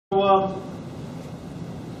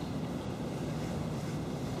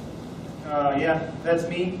yeah, that's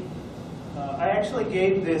me. I actually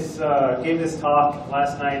gave this talk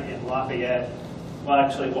last night in Lafayette. Well,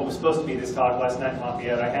 actually, what was supposed to be this talk last night in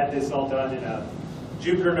Lafayette. I had this all done in a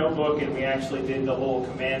Jupyter notebook, and we actually did the whole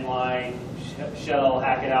command line, shell,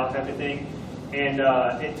 hack it out type of thing. And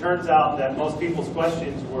it turns out that most people's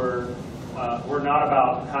questions were not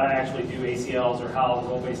about how to actually do ACLs or how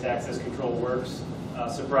role-based access control works.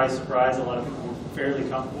 Surprise, surprise, a lot of people were fairly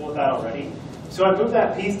comfortable with that already. So I moved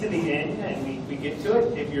that piece to the end, and we get to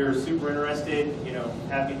it. If you're super interested,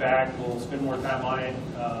 have me back. We'll spend more time on it.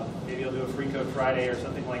 Maybe I'll do a Free Code Friday or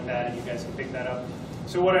something like that, and you guys can pick that up.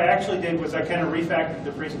 So what I actually did was I kind of refactored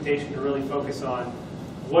the presentation to really focus on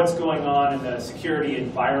what's going on in the security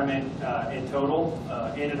environment in total,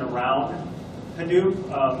 in and around Hadoop.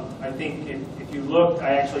 I think if you looked,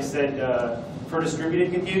 I actually said for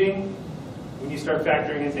distributed computing, when you start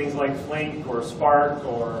factoring in things like Flink or Spark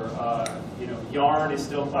or Yarn is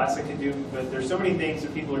still classic Hadoop, but there's so many things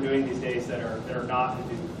that people are doing these days that are not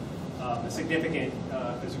Hadoop.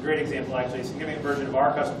 There's a great example actually, a significant version of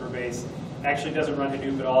our customer base actually doesn't run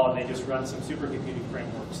Hadoop at all, and they just run some supercomputing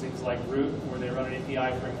frameworks, things like Root, or they run an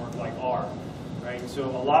API framework like R. Right? So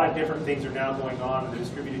a lot of different things are now going on in the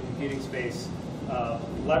distributed computing space,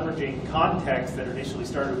 leveraging context that initially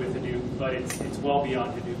started with Hadoop, but it's well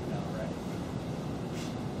beyond Hadoop now, right?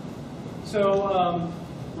 So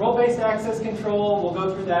role-based access control, we'll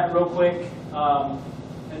go through that real quick.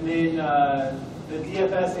 And then the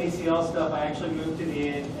DFS ACL stuff I actually moved to the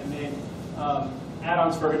end, and then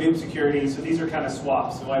add-ons for Hadoop security. So these are kind of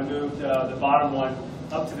swaps. So I moved the bottom one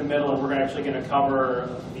up to the middle, and we're actually going to cover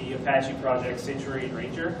the Apache project, Sentry and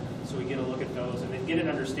Ranger. So we get a look at those, and then get an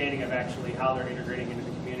understanding of actually how they're integrating into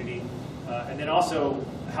the community, and then also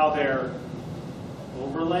how they're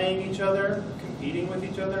overlaying each other, competing with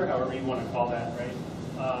each other, however you want to call that, right?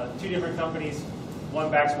 Two different companies,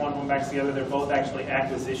 one backs the other. They're both actually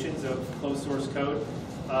acquisitions of closed source code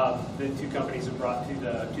that two companies have brought to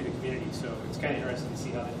the community. So it's kind of interesting to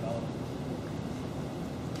see how they develop.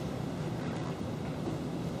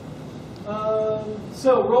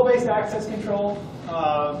 So role-based access control.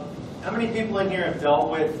 How many people in here have dealt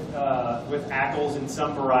with ACLs in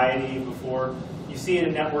some variety before? You see it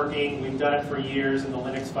in networking. We've done it for years in the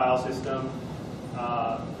Linux file system.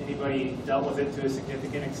 Anybody dealt with it to a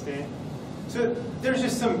significant extent? So there's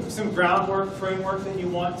just some groundwork, framework that you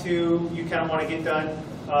kind of want to get done.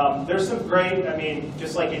 There's some great,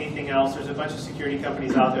 just like anything else, there's a bunch of security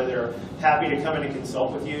companies out there that are happy to come in and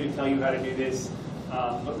consult with you to tell you how to do this.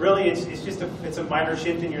 But really, it's a minor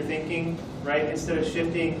shift in your thinking, right? Instead of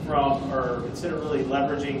really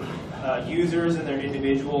leveraging users and their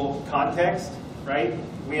individual context, right?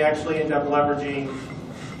 We actually end up leveraging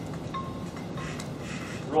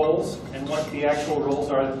roles and what the actual roles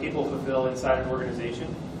are that people fulfill inside an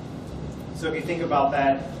organization. So if you think about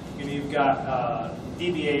that, you've got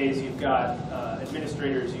DBAs, you've got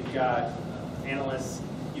administrators, you've got analysts,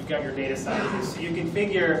 you've got your data scientists. So you can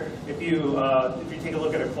figure, if you take a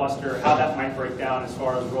look at a cluster, how that might break down as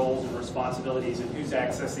far as roles and responsibilities and who's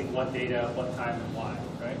accessing what data at what time and why,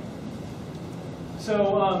 right?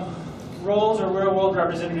 So roles are real-world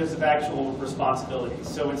representatives of actual responsibilities.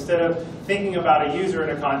 So instead of thinking about a user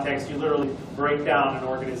in a context, you literally break down an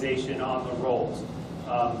organization on the roles.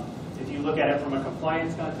 If you look at it from a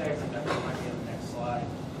compliance context, and that might be on the next slide.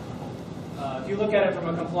 If you look at it from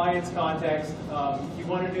a compliance context, you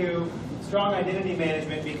want to do strong identity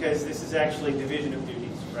management because this is actually division of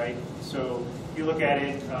duties, right? So if you look at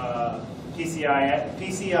it, PCI,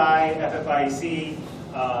 FFIEC,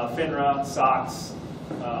 FINRA, SOX,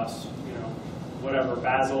 whatever,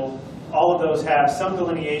 Basil, all of those have some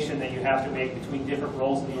delineation that you have to make between different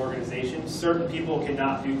roles in the organization. Certain people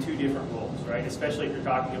cannot do two different roles, right? Especially if you're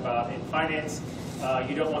talking about in finance,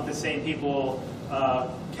 you don't want the same people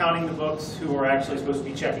counting the books who are actually supposed to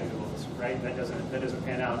be checking the books, right? That doesn't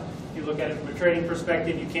pan out. If you look at it from a trading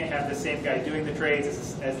perspective, you can't have the same guy doing the trades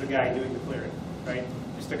as the guy doing the clearing, right?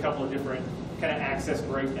 Just a couple of different kind of access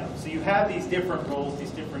breakdowns. So you have these different roles,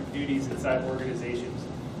 these different duties inside organizations.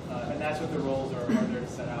 And that's what the roles are there to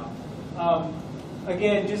set out.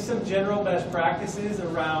 Again, just some general best practices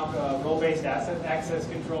around role-based access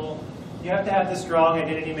control. You have to have the strong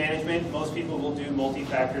identity management. Most people will do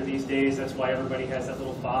multi-factor these days. That's why everybody has that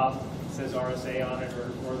little fob that says RSA on it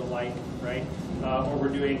or the like, right? Or we're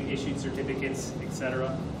doing issued certificates,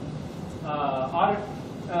 etc.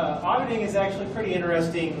 Auditing is actually pretty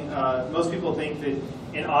interesting. Most people think that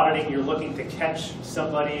in auditing you're looking to catch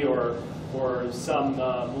somebody or some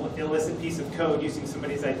illicit piece of code using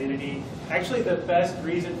somebody's identity. Actually, the best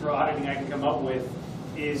reason for auditing I can come up with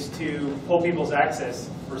is to pull people's access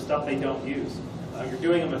for stuff they don't use. You're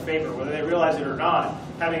doing them a favor, whether they realize it or not.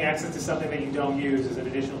 Having access to something that you don't use is an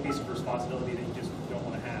additional piece of responsibility that you just don't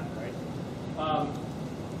want to have, right?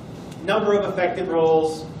 Number of affected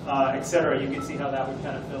roles, et cetera. You can see how that would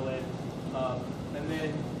kind of fill in. And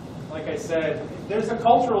then, like I said, there's a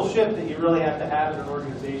cultural shift that you really have to have in an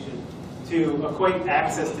organization to equate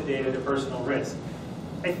access to data to personal risk.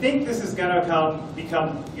 I think this is going to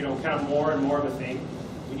become kind of more and more of a thing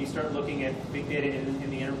when you start looking at big data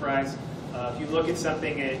in the enterprise. If you look at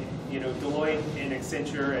something at Deloitte and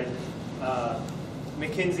Accenture and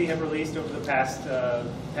McKinsey have released over the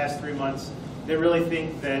past 3 months, they really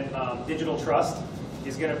think that digital trust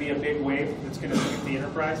is going to be a big wave that's going to sweep the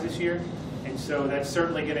enterprise this year. And so that's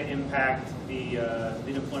certainly going to impact the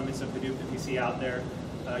deployments of Hadoop that we see out there.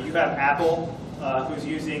 You have Apple, who's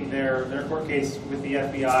using their court case with the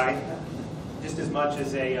FBI just as much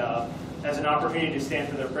as an opportunity to stand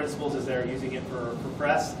for their principles as they're using it for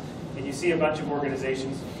press. And you see a bunch of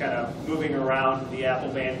organizations kind of moving around the Apple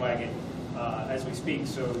bandwagon as we speak.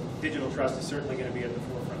 So digital trust is certainly going to be at the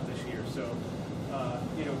forefront this year. So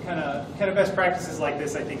kind of best practices like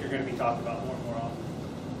this, I think, are going to be talked about more and more often.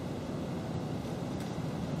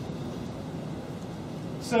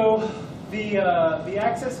 So the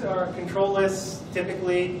access or control lists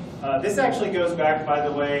typically, this actually goes back, by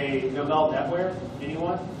the way, Novell NetWare.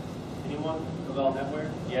 Anyone? Novell NetWare?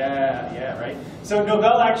 Yeah, right. So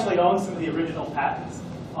Novell actually owns some of the original patents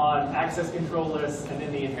on access control lists and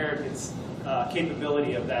then the inheritance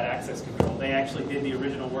capability of that access control. They actually did the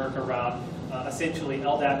original work around essentially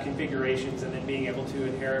LDAP configurations and then being able to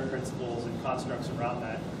inherit principles and constructs around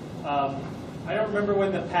that. I don't remember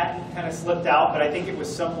when the patent kind of slipped out, but I think it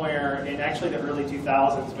was somewhere in actually the early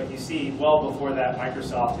 2000s. But you see, well before that,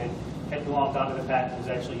 Microsoft had glommed onto the patent and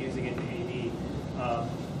was actually using it in AD.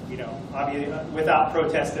 Obviously, without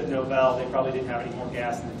protest of Novell, they probably didn't have any more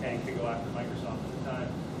gas in the tank to go after Microsoft at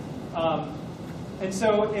the time. And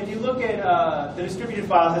so if you look at the distributed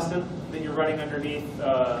file system that you're running underneath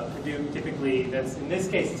Hadoop, typically, in this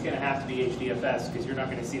case, it's going to have to be HDFS because you're not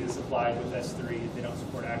going to see this applied with S3 if they don't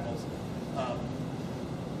support ACLs.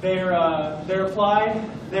 They're applied,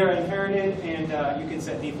 they're inherited, and you can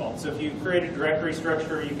set defaults. So if you create a directory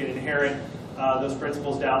structure, you can inherit those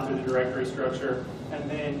principles down through the directory structure, and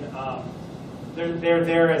then they're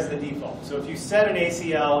there as the default. So if you set an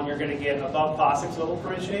ACL, you're going to get above POSIX level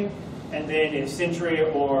permissioning, and then if Sentry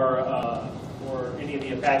or any of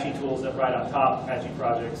the Apache tools that ride on top, Apache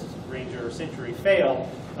projects, Ranger or Sentry, fail,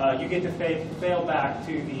 you get to fail back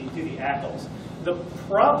to the ACLs. The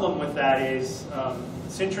problem with that is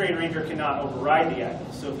Sentry and Ranger cannot override the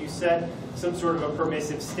ACLs. So if you set some sort of a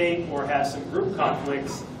permissive state or have some group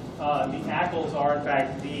conflicts, the ACLs are in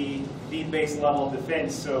fact the base level of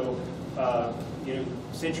defense. So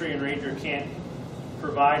Sentry and Ranger can't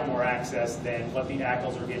provide more access than what the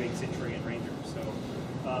ACLs are giving Sentry and Ranger. So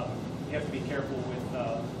you have to be careful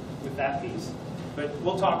with that piece. But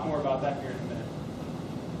we'll talk more about that here in a minute.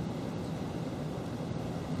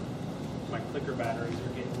 My clicker batteries are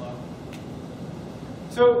getting low.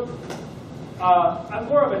 So I'm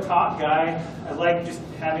more of a talk guy. I like just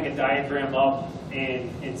having a diagram up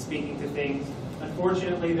and speaking to things.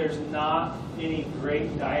 Unfortunately, there's not any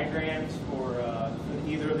great diagrams for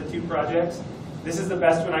either of the two projects. This is the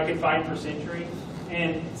best one I could find for Sentry.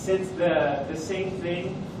 And since the same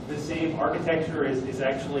thing, the same architecture is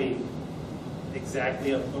actually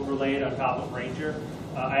exactly overlaid on top of Ranger,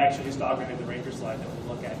 I actually just augmented the Ranger slide that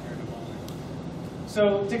we'll look at here in a moment.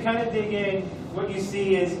 So to kind of dig in, what you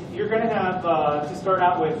see is you're going to have, to start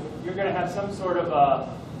out with, you're going to have some sort of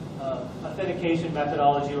authentication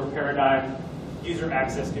methodology or paradigm, user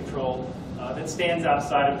access control, that stands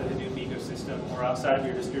outside of the Hadoop ecosystem or outside of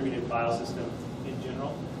your distributed file system in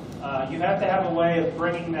general. You have to have a way of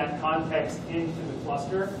bringing that context into the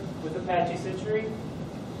cluster with Apache Sentry.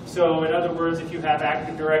 So in other words, if you have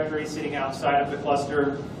Active Directory sitting outside of the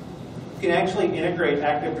cluster, you can actually integrate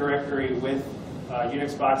Active Directory with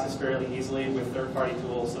Unix boxes fairly easily with third-party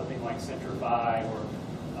tools, something like Centrify, or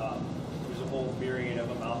there's a whole myriad of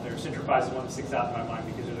them out there. Centrify is the one that sticks out in my mind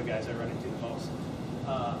because they're the guys I run into the most.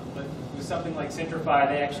 But with something like Centrify,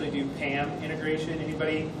 they actually do PAM integration.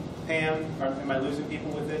 Anybody PAM? Am I losing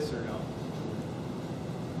people with this or no?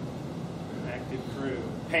 Active Crew.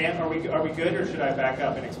 PAM, are we good, or should I back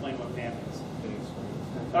up and explain what PAM is?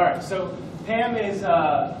 All right, so PAM is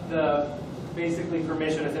the basically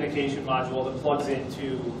permission authentication module that plugs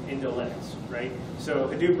into Linux, right? So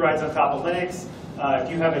Hadoop rides on top of Linux.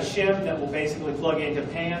 You have a shim that will basically plug into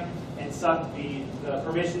PAM and suck the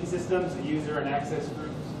permission systems, the user and access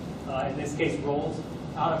groups, in this case roles,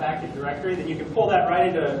 out of Active Directory, then you can pull that right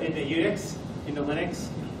into Unix, into Linux.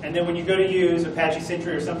 And then when you go to use Apache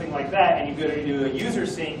Sentry or something like that, and you go to do a user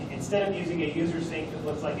sync, instead of using a user sync that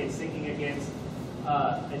looks like it's syncing against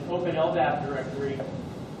an open LDAP directory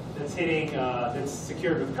that's hitting, that's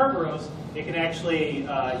secured with Kerberos, it can actually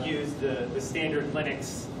use the standard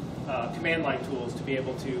Linux command line tools to be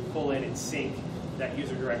able to pull in and sync that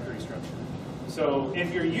user directory structure. So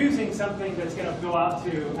if you're using something that's going to go out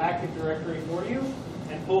to Active Directory for you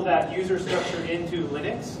and pull that user structure into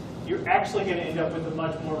Linux, you're actually going to end up with a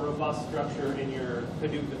much more robust structure in your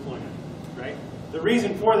Hadoop deployment, right? The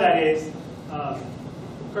reason for that is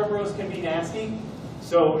Kerberos can be nasty,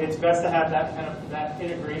 so it's best to have that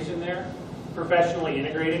integration there, professionally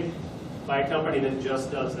integrated by a company that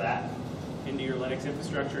just does that into your Linux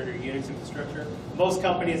infrastructure and your Unix infrastructure. Most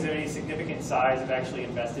companies of any significant size have actually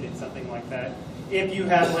invested in something like that. If you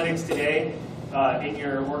have Linux today in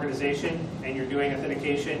your organization and you're doing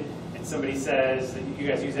authentication and somebody says that you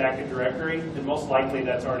guys use Active Directory, then most likely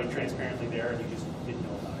that's already transparently there and you just didn't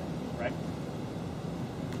know about it, right?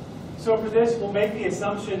 So for this, we'll make the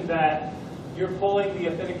assumption that you're pulling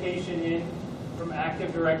the authentication in from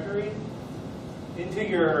Active Directory into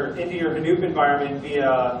your Hadoop environment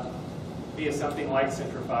via something like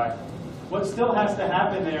Centrify. What still has to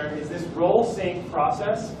happen there is this role sync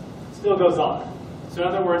process still goes on. So in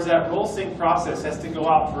other words, that role sync process has to go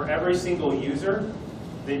out for every single user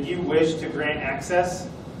that you wish to grant access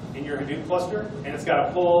in your Hadoop cluster, and it's got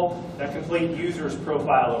to pull that complete user's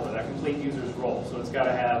profile over, that complete user's role. So it's got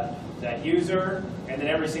to have that user and then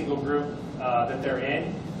every single group that they're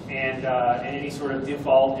in, and any sort of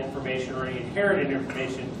default information or any inherited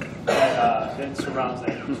information that surrounds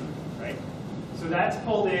that user, right? So that's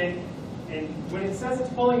pulled in, and when it says it's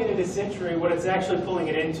pulling it into Sentry, what it's actually pulling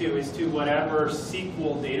it into is to whatever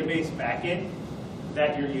SQL database backend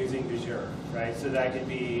that you're using de jure, right? So that could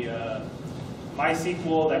be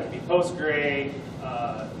MySQL, that could be Postgre.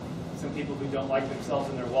 Some people who don't like themselves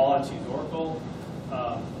in their wallets use Oracle.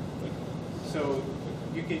 So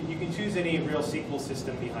you can choose any real SQL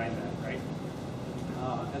system behind that, right?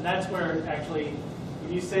 And that's where actually,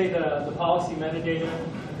 when you say the policy metadata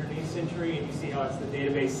underneath Sentry, and you see how it's the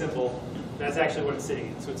database symbol, that's actually what it's sitting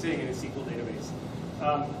in. So it's sitting in a SQL database.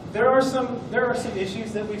 There are some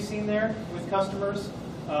issues that we've seen there with customers.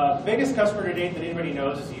 The biggest customer to date that anybody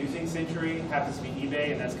knows is using Sentry happens to be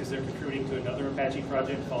eBay, and that's because they're contributing to another Apache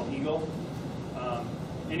project called Eagle.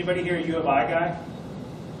 Anybody here a U of I guy?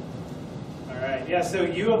 All right, yeah. So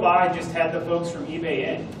U of I just had the folks from eBay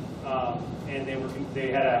in, and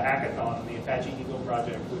they had a hackathon, the Apache Eagle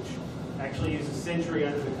project, which actually uses Sentry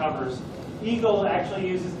under the covers. Eagle actually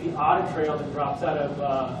uses the audit trail that drops out of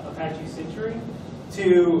Apache Sentry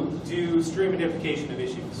to do stream identification of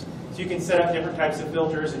issues. So you can set up different types of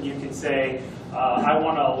filters, and you can say, I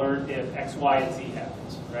want to alert if X, Y, and Z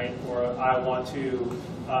happens, right? Or I want to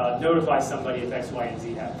notify somebody if X, Y, and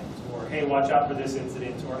Z happens. Or, hey, watch out for this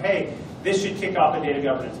incident. Or, hey, this should kick off a data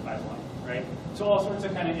governance pipeline, right? So all sorts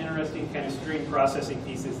of kind of interesting kind of stream processing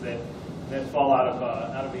pieces that fall out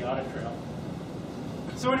of the audit trail.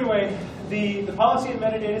 So anyway, the policy and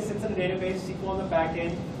metadata sits in a database, SQL on the back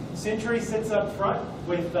end. Sentry sits up front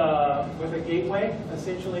with a gateway,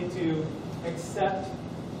 essentially to accept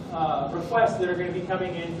requests that are going to be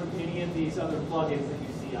coming in from any of these other plugins that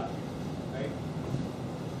you see out here, right?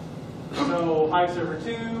 So Hive Server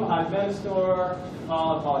 2, Hive Metastore,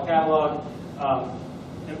 Impala Catalog,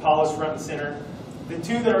 Impala's front and center. The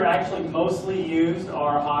two that are actually mostly used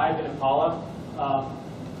are Hive and Impala.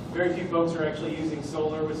 Very few folks are actually using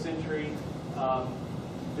Solar with Sentry.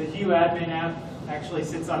 The Hue admin app actually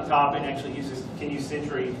sits on top and actually can use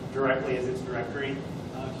Sentry directly as its directory.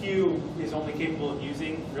 Hue is only capable of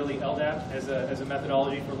using really LDAP as a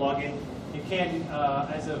methodology for login. You can,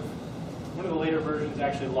 as of one of the later versions,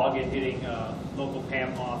 actually log in hitting local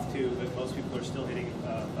PAM auth too, but most people are still hitting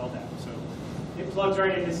LDAP. So it plugs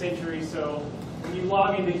right into Sentry. So when you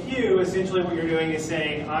log into Hue, essentially what you're doing is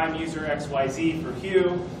saying, I'm user XYZ for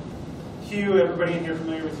Hue. Hue, everybody in here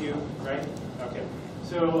familiar with Hue, right? Okay.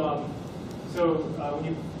 So when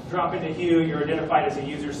you drop into Hue, you're identified as a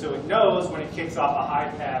user, so it knows when it kicks off a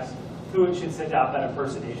Hive pass who it should send out that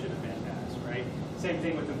impersonation event pass, right? Same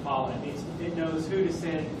thing with Impala. It knows who to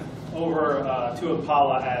send over to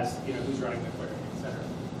Impala as who's running the query, etc.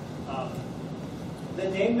 The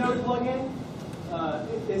name node plugin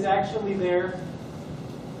is actually there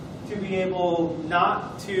to be able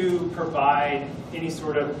not to provide any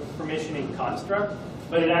sort of permissioning construct,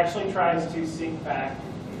 but it actually tries to sync back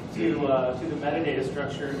to the metadata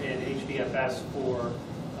structure in HDFS for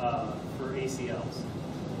ACLs,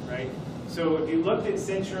 right? So if you looked at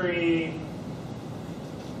Sentry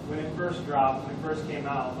when it first dropped, when it first came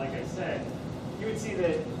out, like I said, you would see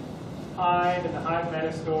that Hive and the Hive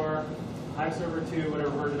Metastore, Hive Server 2, whatever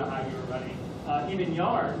version of Hive you were running, even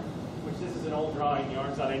Yarn, which this is an old drawing,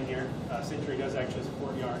 Yarn's not in here. Sentry does actually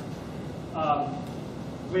support Yarn.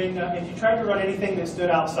 If you tried to run anything that stood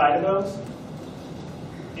outside of those,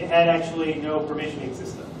 it had actually no provisioning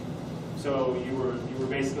system. So you were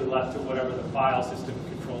basically left to whatever the file system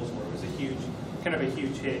controls were. It was a huge, kind of a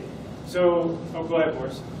huge hit. So, oh, go ahead,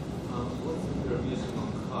 Boris. What's the permission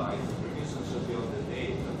on Hive? The permission should be on the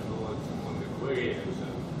data, not on the query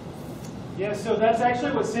engine. Yeah, so that's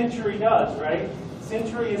actually what Sentry does, right?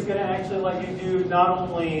 Sentry is going to actually let you do not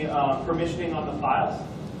only permissioning on the files,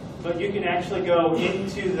 but you can actually go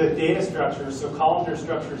into the data structures, so columnar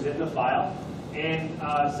structures in the file, and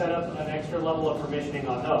set up an extra level of permissioning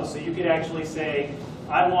on those. So you could actually say,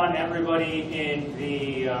 I want everybody in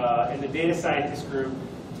the data scientist group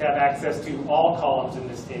to have access to all columns in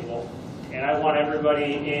this table, and I want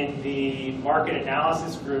everybody in the market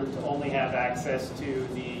analysis group to only have access to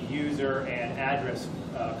the user and address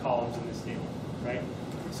columns in this table, right?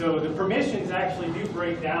 So the permissions actually do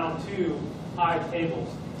break down to Hive tables,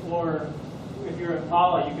 or if you're in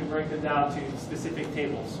Paula, you can break them down to specific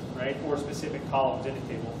tables, right, or specific columns in a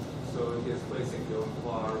table. So it is basically on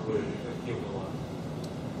par with Cumulo.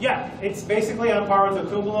 Yeah, it's basically on par with the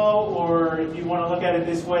Cumulo, or if you want to look at it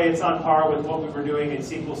this way, it's on par with what we were doing in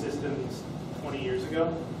SQL systems 20 years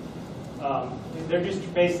ago. They're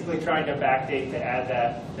just basically trying to backdate to add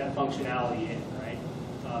that functionality in, right?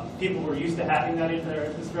 People were used to having that in their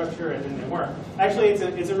infrastructure, and then they weren't. Actually,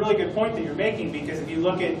 it's a really good point that you're making, because if you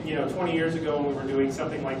look at 20 years ago when we were doing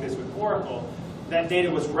something like this with Oracle, that data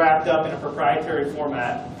was wrapped up in a proprietary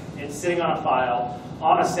format and sitting on a file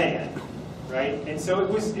on a SAN, right? And so it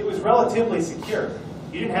was relatively secure.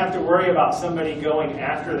 You didn't have to worry about somebody going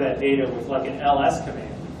after that data with like an ls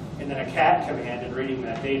command and then a cat command and reading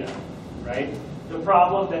that data, right? The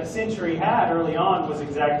problem that Sentry had early on was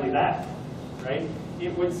exactly that, right?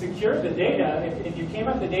 It would secure the data. If you came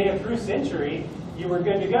up the data through Sentry, you were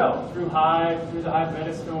good to go. Through Hive, through the Hive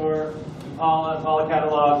Metastore, Impala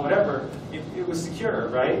Catalog, whatever, it was secure,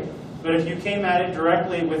 right? But if you came at it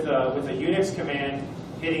directly with a Unix command,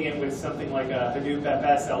 hitting it with something like a Hadoop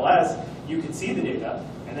FS ls, you could see the data.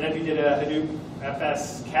 And then if you did a Hadoop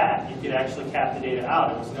FS cat, you could actually cat the data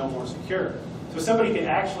out. It was no more secure. So somebody could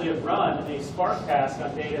actually have run a Spark task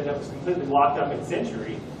on data that was completely locked up in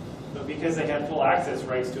Sentry, but because they had full access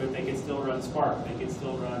rights to it, they could still run Spark. They could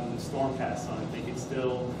still run Storm tasks on it. They could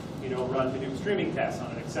still, run Hadoop streaming tasks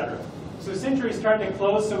on it, etc. So Sentry is trying to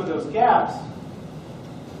close some of those gaps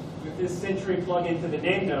with this Sentry plugin to the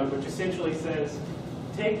name node, which essentially says,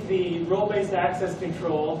 take the role-based access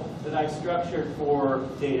control that I've structured for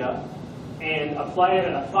data and apply it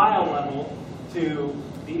at a file level to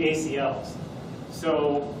the ACLs.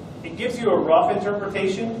 So it gives you a rough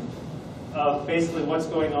interpretation of basically what's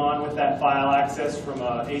going on with that file access from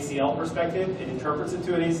an ACL perspective. It interprets it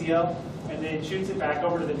to an ACL, and then shoots it back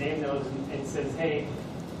over to the name nodes and says, hey,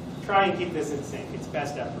 try and keep this in sync. It's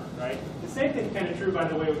best effort, right? The same thing's kind of true, by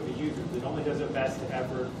the way, with the users. It only does a best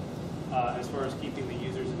effort as far as keeping the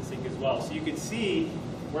users in sync as well. So you could see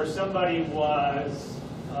where somebody was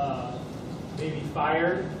maybe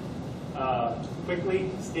fired quickly,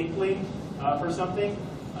 stinkly for something.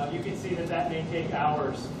 You can see that may take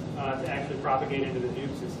hours to actually propagate into the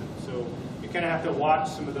Hadoop system. So you kind of have to watch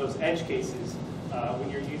some of those edge cases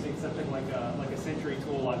when you're using something like a Sentry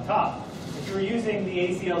tool on top. If you were using the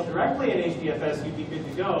ACLs directly in HDFS, you'd be good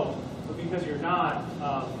to go. But because you're not,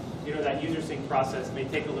 that user sync process may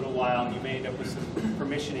take a little while, and you may end up with some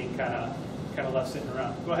permissioning kind of left sitting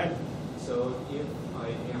around. Go ahead. So if I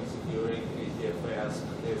am securing HDFS,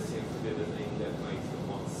 this seems to be the thing that makes the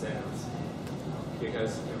most sense,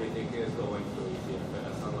 because everything is going through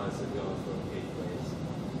HDFS unless it goes through gateways.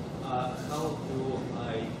 How do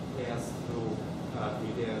I pass through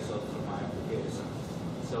credentials from my application?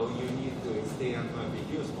 So you need to extend my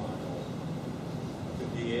reuse model to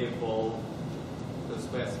be able to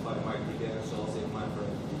specify my credentials in my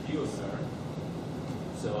user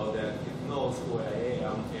so that it knows who I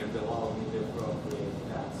am and allow me the appropriate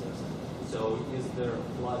access. So is there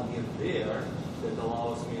a plugin there that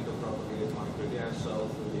allows me to propagate my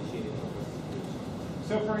credentials through the chain of execution?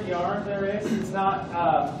 So for Yarn, there is. It's not.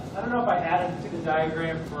 I don't know if I added to the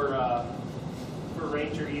diagram for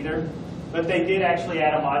Ranger either, but they did actually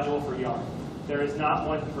add a module for Yarn. There is not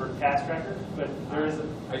one for Task Tracker, but there is.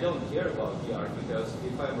 I don't care about Yarn because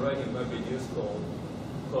if I'm writing my reduce code.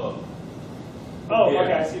 Oh,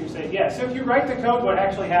 okay, I see what you're saying. Yeah, so if you write the code, what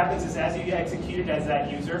actually happens is as you execute it as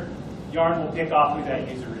that user, Yarn will pick off who that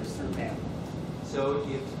user is through PAM. So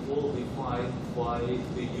it will be defined by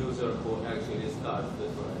the user who actually starts the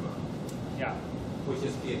driver. Yeah. Which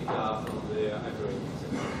is picked up from the operating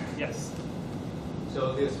system. Yes.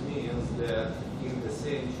 So this means that in the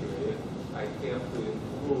Sentry, I have to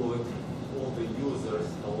include all the users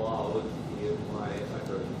allowed in my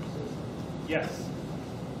operating system. Yes.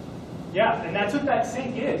 Yeah, and that's what that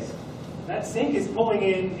sync is. That sync is pulling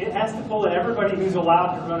in, it has to pull in everybody who's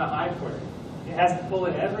allowed to run a Hive query. It has to pull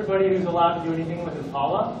in everybody who's allowed to do anything with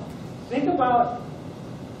Impala. Think about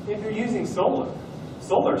if you're using Solr.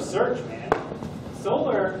 Solr's search, man.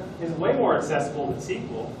 Solr is way more accessible than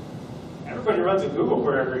SQL. Everybody runs a Google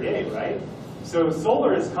query every day, right? So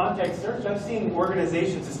Solr is context search. I've seen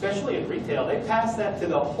organizations, especially in retail, they pass that to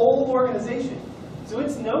the whole organization. So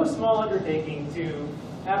it's no small undertaking to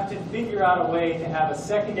have to figure out a way to have a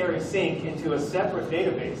secondary sync into a separate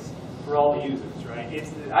database for all the users, right?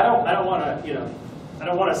 I don't want to, I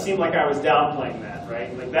don't want to seem like I was downplaying that,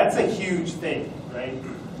 right? Like that's a huge thing, right?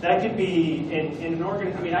 That could be in an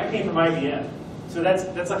organ. I mean, I came from IBM, so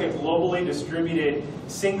that's like a globally distributed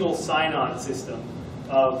single sign-on system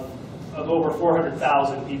of over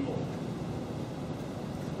 400,000 people,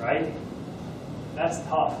 right? That's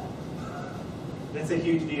tough. That's a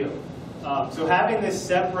huge deal. So having this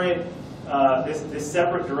separate this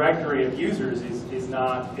separate directory of users it's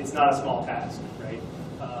not a small task, right?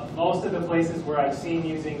 Most of the places where I've seen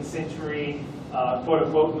using Sentry, quote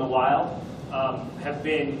unquote, in the wild, have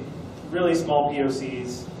been really small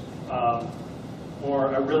POCs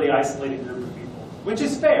or a really isolated group of people, which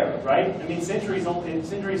is fair, right? I mean, Sentry's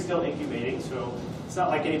still incubating, so it's not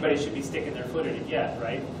like anybody should be sticking their foot in it yet,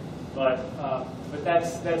 right? But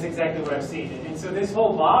that's exactly what I've seen. And so this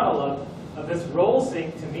whole model of this role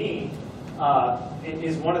sync, to me,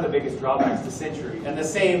 is one of the biggest drawbacks to Sentry. And the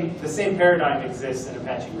same paradigm exists in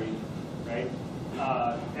Apache Ranger, right?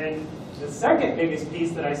 And the second biggest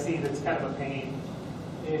piece that I see that's kind of a pain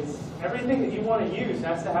is everything that you want to use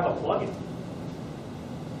has to have a plugin.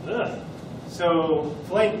 Ugh. So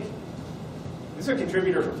Flink, this is a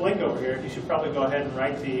contributor for Flink over here. You should probably go ahead and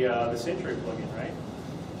write the Sentry plugin, right?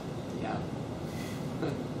 Yeah.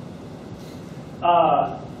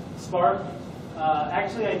 Spark.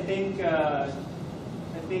 Actually, I think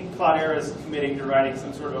Cloudera is committing to writing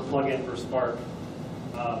some sort of a plugin for Spark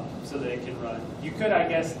so that it can run. You could, I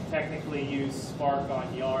guess, technically use Spark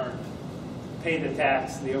on Yarn, pay the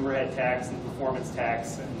tax, the overhead tax and performance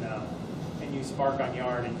tax, and use Spark on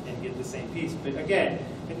Yarn and get the same piece. But again,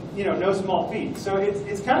 no small feat. So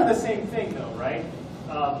it's kind of the same thing, though, right?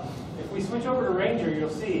 If we switch over to Ranger, you'll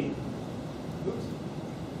see. Oops.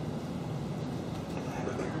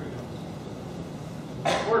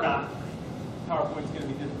 Or not. PowerPoint's going to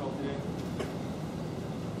be difficult today.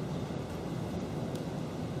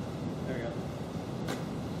 There we go.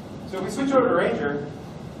 So if we switch over to Ranger,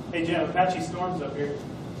 hey Jim, Apache Storm's up here.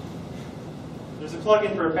 There's a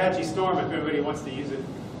plugin for Apache Storm if anybody wants to use it.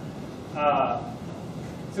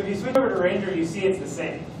 So if you switch over to Ranger, you see it's the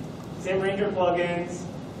same. Same Ranger plugins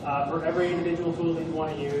for every individual tool that you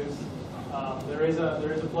want to use. There is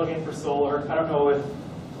a plugin for Solr. I don't know if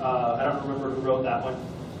I don't remember who wrote that one.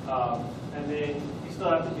 And then you still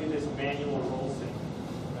have to do this manual role sync,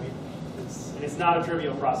 right? It's not a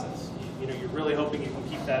trivial process. You're really hoping you can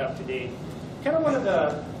keep that up to date. Kind of one of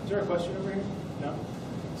the. Is there a question over here? No.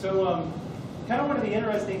 So kind of one of the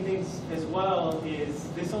interesting things as well is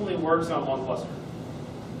this only works on one cluster.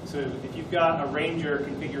 So if you've got a Ranger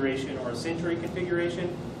configuration or a Sentry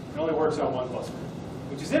configuration, it only works on one cluster,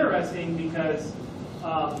 which is interesting because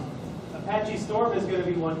Apache Storm is going to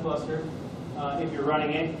be one cluster if you're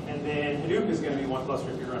running it, and then Hadoop is going to be one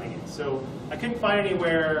cluster if you're running it. So I couldn't find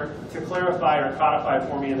anywhere to clarify or codify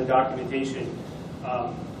for me in the documentation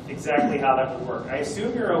exactly how that would work. I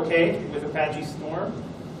assume you're okay with Apache Storm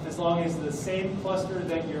as long as the same cluster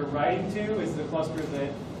that you're writing to is the cluster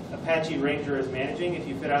that Apache Ranger is managing. If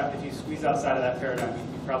you squeeze outside of that paradigm,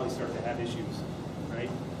 you probably start to have issues, right?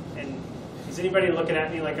 And is anybody looking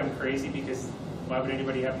at me like I'm crazy because why would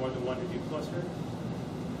anybody have more than one Hadoop cluster?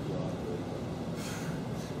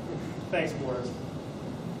 Thanks, Boris.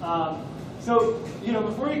 So,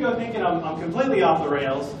 before you go thinking I'm completely off the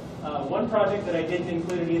rails, one project that I didn't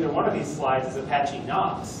include in either one of these slides is Apache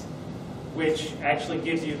Knox, which actually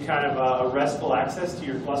gives you kind of a RESTful access to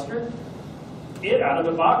your cluster. It, out of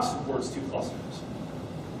the box, supports 2 clusters.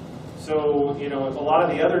 So, if a lot of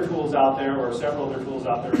the other tools out there, or several other tools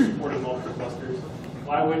out there, are supporting multiple clusters,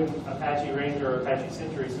 why wouldn't Apache Ranger or Apache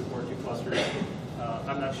Sentry support 2 clusters?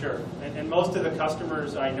 I'm not sure. And most of the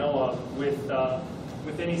customers I know of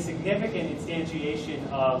with any significant instantiation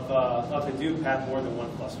of Hadoop have more than one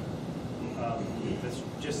cluster. That's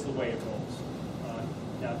just the way it rolls.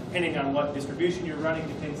 Now, depending on what distribution you're running,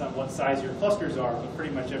 depends on what size your clusters are, but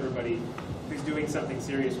pretty much everybody who's doing something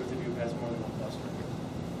serious with Hadoop has more than one cluster.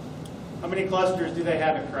 How many clusters do they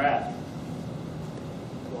have at Craft?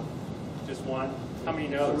 Just one? How many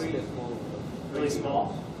nodes? Really small. Really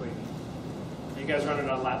small? You guys run it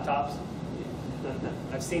on laptops?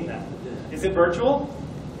 I've seen that. Is it virtual?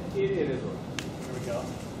 It is virtual. There we go.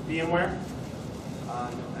 VMware? No,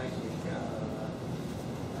 actually,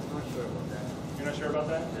 I'm not sure about that. You're not sure about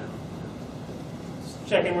that? No. Just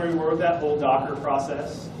check in where you were with that whole Docker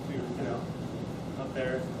process. We were, up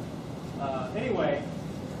there. Anyway,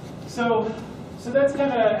 so that's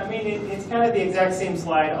kind of, I mean, it's kind of the exact same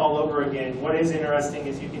slide all over again. What is interesting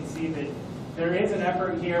is you can see that there is an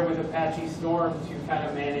effort here with Apache Storm to kind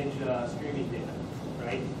of manage streaming data,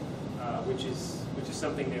 right? Which is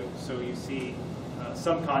something new. So you see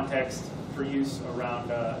some context for use around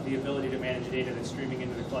the ability to manage data that's streaming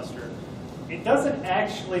into the cluster. It doesn't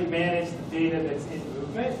actually manage the data that's in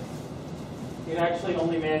movement. It actually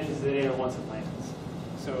only manages the data once it lands.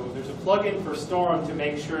 So there's a plugin for Storm to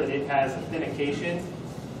make sure that it has authentication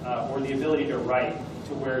or the ability to write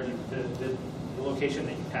to where the location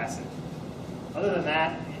that you pass it. Other than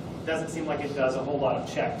that, it doesn't seem like it does a whole lot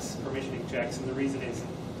of checks, permissioning checks, and the reason is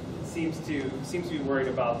it seems to be worried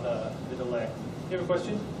about the delay. You have a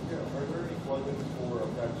question? Yeah, are there any plugins for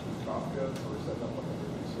Apache Kafka for setting up like a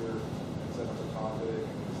producer and setting up a topic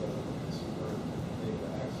and setting up a consumer being able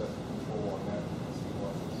to access and control on that and see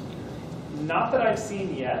what the security? Not that I've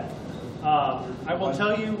seen yet. I will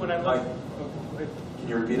tell you when I look. Can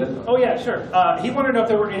you repeat it? Oh yeah, sure. He wanted to know if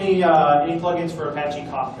there were any plugins for Apache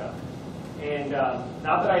Kafka, and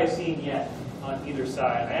not that I have seen yet on either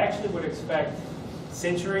side. I actually would expect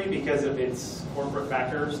Sentry, because of its corporate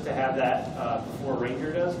backers, to have that before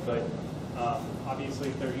Ranger does. But obviously,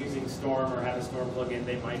 if they're using Storm or have a Storm plugin,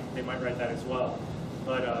 they might write that as well.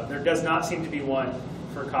 But there does not seem to be one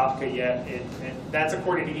for Kafka yet, and that's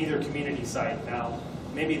according to either community site. Now,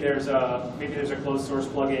 maybe there's a closed source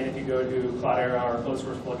plugin if you go to Cloudera, or a closed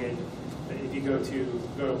source plugin if you go to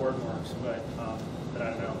WordWorks, but I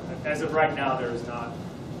don't know. As of right now, there is not.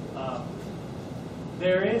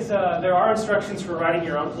 There are instructions for writing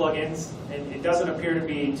your own plugins, and it doesn't appear to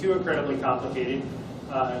be too incredibly complicated.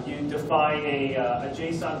 You define a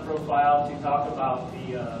JSON profile to talk about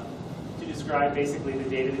to describe basically the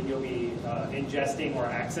data that you'll be ingesting or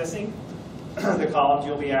accessing, the columns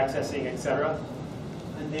you'll be accessing, etc.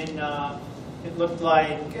 And then it looked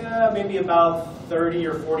like maybe about 30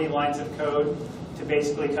 or 40 lines of code to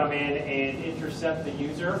basically come in and intercept the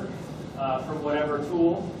user from whatever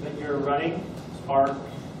tool that you're running, Spark,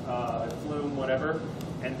 Flume, whatever,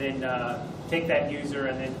 and then take that user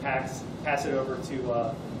and then pass it over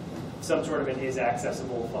to some sort of an is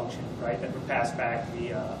accessible function, right? That would pass back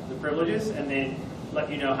the privileges and then let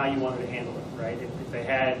you know how you wanted to handle it, right? If they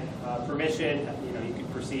had permission, you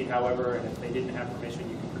could proceed however, and if they didn't have permission,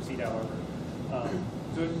 you could proceed however.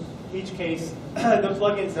 So in each case, the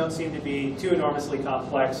plugins don't seem to be too enormously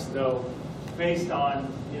complex, though based on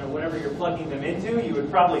whatever you're plugging them into, you would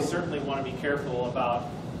probably certainly want to be careful about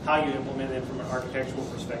how you implement them from an architectural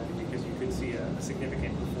perspective, because you could see a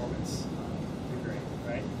significant performance degrade,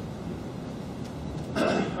 right?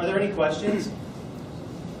 Are there any questions?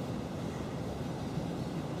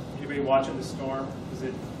 Anybody watching the storm? Is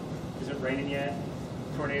it raining yet?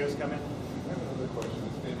 Tornadoes coming? I have another question.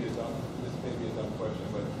 This may be a dumb question,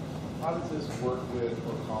 but how does this work with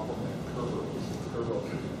or complement Kerberos? Kerberos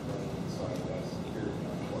is running inside that security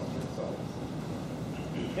cluster itself.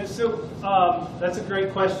 Yeah, so that's a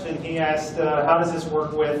great question. He asked, how does this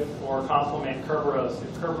work with or complement Kerberos if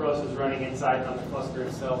Kerberos is running inside on the cluster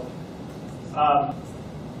itself?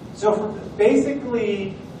 So for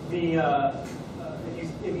basically,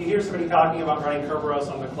 if you hear somebody talking about running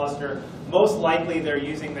Kerberos on the cluster, most likely they're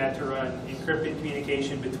using that to run encrypted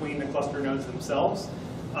communication between the cluster nodes themselves.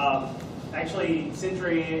 Actually,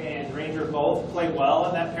 Sentry and Ranger both play well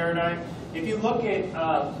in that paradigm. If you look at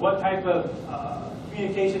what type of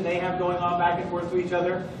communication they have going on back and forth to each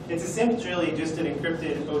other, it's essentially just an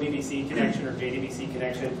encrypted ODBC connection or JDBC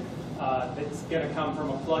connection that's going to come from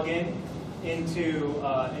a plugin into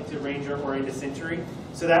Ranger or into Sentry.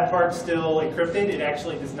 So that part's still encrypted. It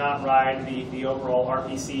actually does not ride the overall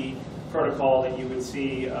RPC protocol that you would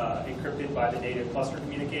see encrypted by the native cluster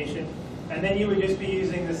communication. And then you would just be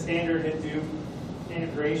using the standard Hadoop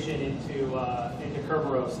integration into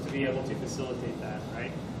Kerberos to be able to facilitate that,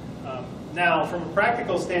 right? Now, from a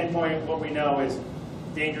practical standpoint, what we know is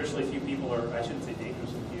dangerously few people are, I shouldn't say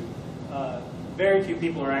dangerously few, very few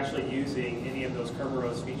people are actually using any of those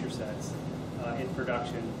Kerberos feature sets in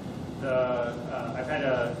production. I've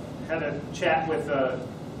had had a chat with,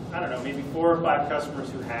 I don't know, maybe 4 or 5 customers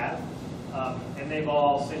who have, and they've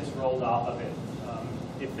all since rolled off of it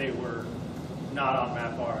if they were not on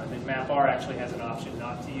MapR. And then MapR actually has an option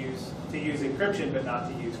not to use encryption, but not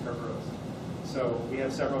to use Kerberos. So we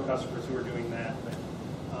have several customers who are doing that, but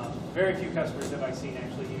very few customers have I seen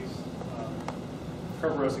actually use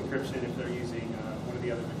Kerberos encryption if they're using one of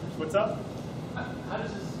the other vendors. What's up? How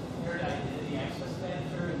does this compare to Identity Access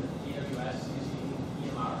Manager and AWS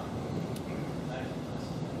using EMR?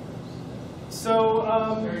 So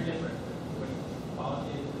Very different.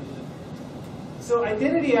 Qualitatively different. So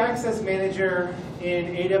Identity Access Manager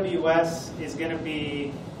in AWS is going to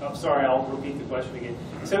be, oh, sorry, I'll repeat the question again.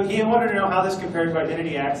 So he wanted to know how this compared to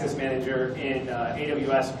Identity Access Manager in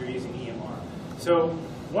AWS if you're using EMR. So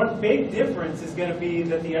one big difference is going to be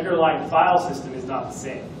that the underlying file system is not the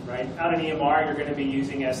same, right? Out in EMR, you're going to be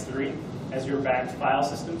using S3 as your backed file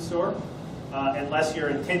system store, unless you're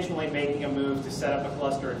intentionally making a move to set up a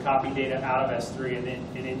cluster and copy data out of S3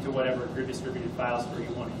 and into whatever your distributed file store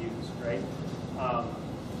you want to use, right?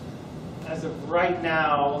 As of right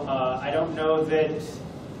now, I don't know that,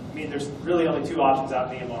 I mean, there's really only 2 options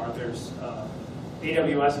out in EMR. There's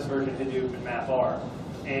AWS's version Hadoop and MapR.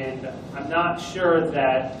 And I'm not sure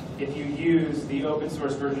that if you use the open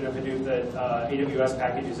source version of Hadoop that AWS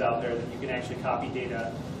packages out there, that you can actually copy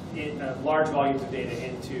data, large volumes of data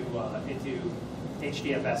into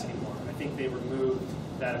HDFS anymore. I think they removed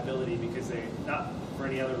that ability because they, not for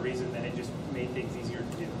any other reason than it just made things easier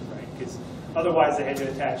to do, right? Because otherwise they had to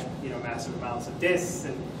attach, massive amounts of disks,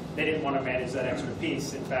 and they didn't want to manage that extra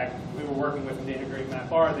piece. In fact, we were working with them to integrate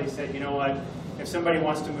MapR. They said, you know what? If somebody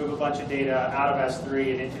wants to move a bunch of data out of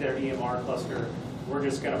S3 and into their EMR cluster, we're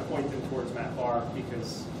just going to point them towards MapR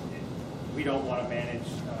because we don't want to manage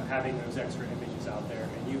having those extra images out there.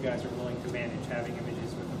 And you guys are willing to manage having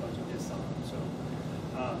images with a bunch of disks on them. So,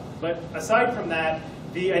 but aside from that,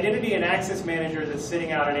 the Identity and Access Manager that's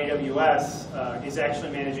sitting out in AWS is actually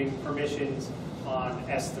managing permissions on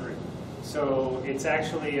S3. So it's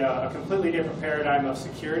actually a completely different paradigm of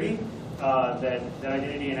security that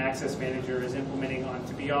Identity and Access Manager is implementing on,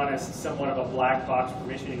 to be honest, somewhat of a black box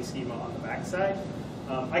permissioning schema on the backside.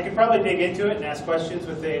 I could probably dig into it and ask questions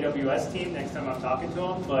with the AWS team next time I'm talking to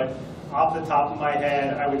them, but off the top of my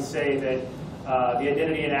head, I would say that the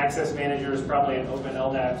Identity and Access Manager is probably an open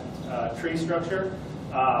LDAP tree structure,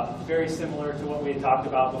 very similar to what we had talked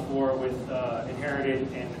about before with inherited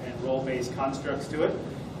and role-based constructs to it.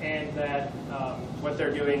 And that what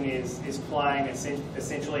they're doing is applying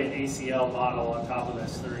essentially an ACL model on top of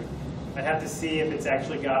S3. I'd have to see if it's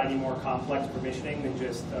actually got any more complex permissioning than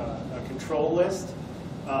just a control list.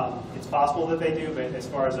 It's possible that they do, but as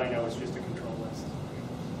far as I know, it's just a control list.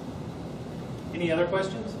 Any other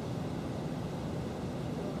questions?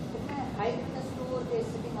 Hybrid store is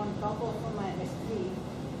sitting on top of my S3,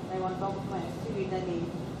 I'm on top of my S3 data lake.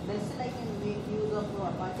 Then still I can make use of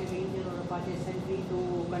Apache Ranger or Apache Sentry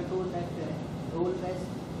to control that role-based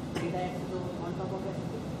data access on top of S3.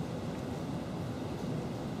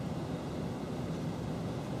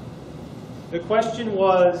 The question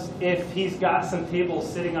was if he's got some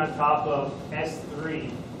tables sitting on top of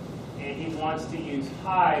S3 and he wants to use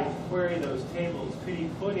Hive to query those tables, could he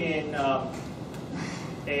put in a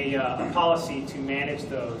policy to manage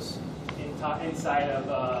those inside of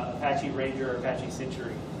Apache Ranger or Apache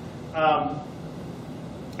Sentry?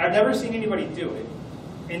 I've never seen anybody do it.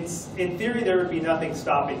 In theory, there would be nothing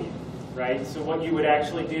stopping you, right? So what you would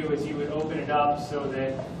actually do is you would open it up so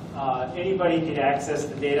that anybody could access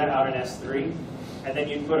the data out in S3, and then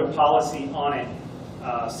you'd put a policy on it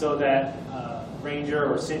so that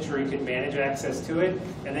Ranger or Sentry could manage access to it,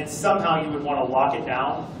 and then somehow you would want to lock it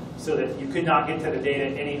down so that you could not get to the data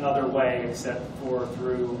any other way except for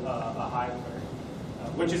through a Hive query,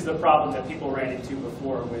 which is the problem that people ran into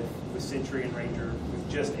before with Sentry and Ranger with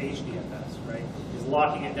just HDFS, right? Is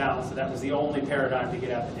locking it down, so that was the only paradigm to get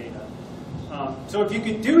at the data. So if you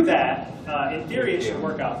could do that, in theory, it should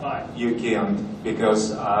work out fine. You can't,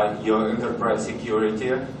 because your enterprise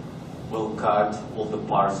security will cut all the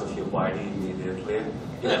parts of your body immediately.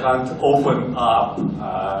 You can't open up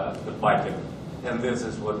the bucket. And this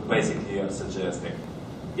is what basically you're suggesting.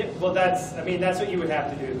 Yeah, well, that's what you would have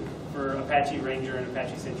to do for Apache Ranger and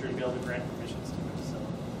Apache Sentry to be able to grant permissions to it.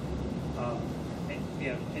 So,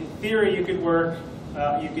 in theory, you could work,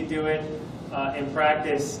 you could do it. In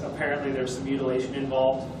practice, apparently there's some mutilation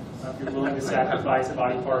involved. If you're willing to sacrifice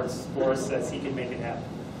body parts, Boris says he can make it happen.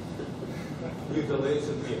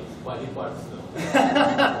 Mutilation, yes. Body parts, no.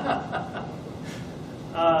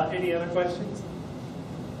 Any other questions?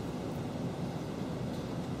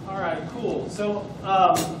 All right, cool. So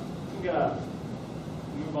I'm gonna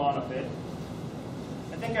move on a bit.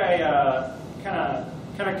 I think I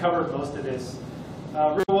kind of covered most of this.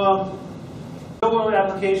 Real world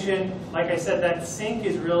application, like I said, that sync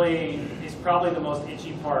is probably the most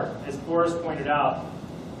itchy part. As Boris pointed out,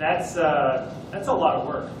 that's a lot of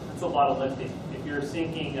work. That's a lot of lifting. If you're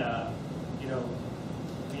syncing,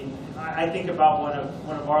 I think about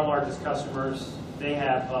one of our largest customers. They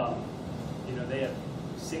have, they have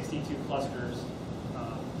 62 clusters,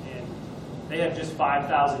 and they have just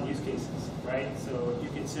 5,000 use cases, right? So if you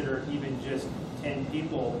consider even just 10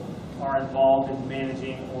 people are involved in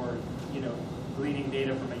managing or gleaning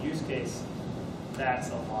data from a use case, that's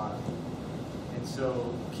a lot. And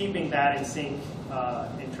so keeping that in sync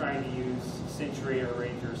and trying to use Sentry or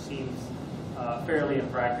Ranger seems fairly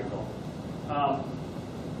impractical.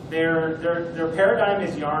 Their paradigm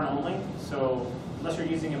is yarn only, so unless you're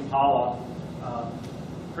using Impala,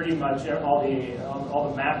 pretty much all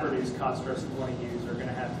the MapReduce constructs you want to use are going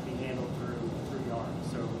to have to be handled through yarn.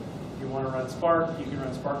 So if you want to run Spark, you can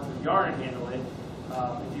run Spark through yarn and handle it.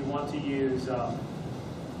 If you want to use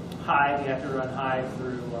Hive, you have to run Hive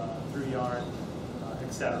through yarn,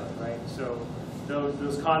 etc. Right? So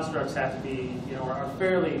those constructs have to be, are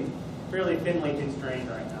fairly thinly constrained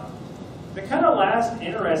right now. The kind of last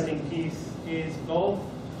interesting piece is both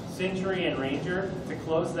Sentry and Ranger, to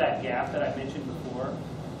close that gap that I mentioned before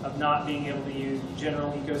of not being able to use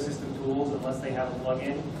general ecosystem tools unless they have a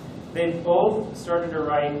plugin. They've both started to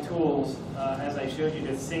write tools, as I showed you,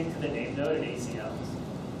 to sync to the name node and ACLs.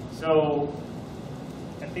 So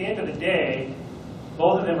at the end of the day,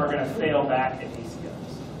 both of them are going to fail back at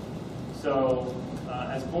ACLs. So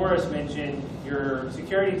as Boris mentioned, your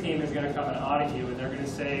security team is going to come and audit you, and they're going to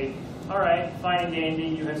say, all right, fine and dandy,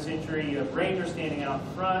 you have Sentry, you have Ranger standing out in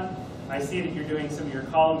front. I see that you're doing some of your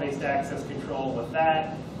column-based access control with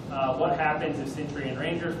that. What happens if Sentry and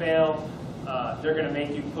Ranger fail? They're going to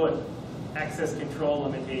make you put access control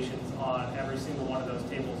limitations on every single one of those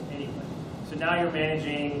tables anyway. So now you're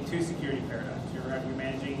managing two security paradigms. You're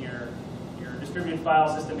managing your distributed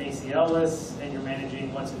file system ACL lists, and you're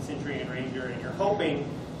managing what's in Sentry and Ranger, and you're hoping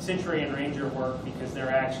Sentry and Ranger work because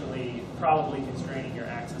they're actually probably constraining your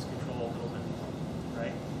access control a little bit more,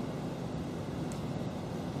 right?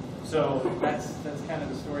 So that's kind of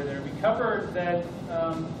the story there. We covered that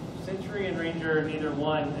Sentry and Ranger, neither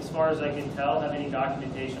one, as far as I can tell, have any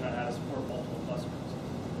documentation on how to support multiple clusters.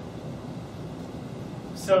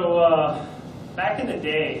 So back in the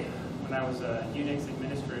day, when I was a Unix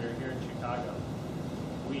administrator here in Chicago,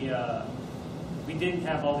 we didn't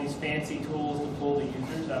have all these fancy tools to pull the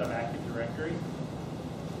users out of Active Directory.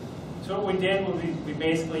 So what we did was we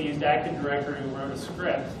basically used Active Directory and wrote a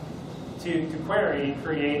script to query and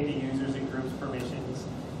create the users and groups permissions,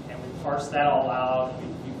 and we parsed that all out.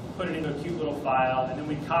 We put it into a cute little file, and then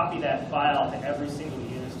we copy that file to every single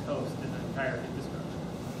Unix host in the entire infrastructure,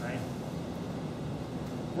 right?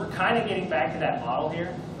 We're kind of getting back to that model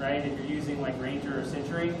here, right? If you're using like Ranger or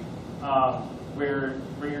Sentry, where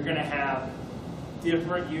you're going to have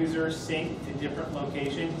different users sync to different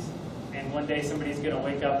locations, and one day somebody's going to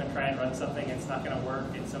wake up and try and run something, and it's not going to work,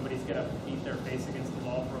 and somebody's going to beat their face against the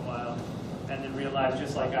wall for a while, and then realize,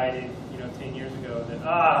 just like I did, 10 years ago,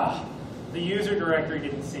 that the user directory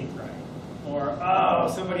didn't sync right, or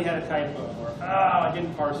somebody had a typo, or it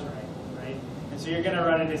didn't parse right? And so you're going to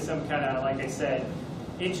run into some kind of, like I said,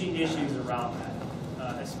 itchy issues around that.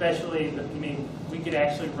 Especially, we could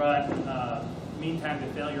actually run mean time to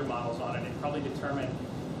failure models on it and probably determine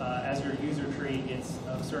as your user tree gets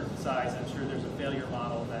a certain size, I'm sure there's a failure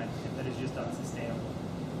model that is just unsustainable.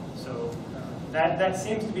 So that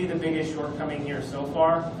seems to be the biggest shortcoming here so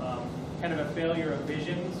far. Kind of a failure of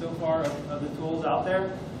vision so far of the tools out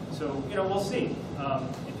there. So we'll see.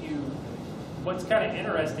 What's kind of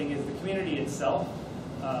interesting is the community itself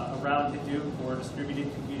around Hadoop, or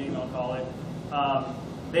distributed computing, I'll call it.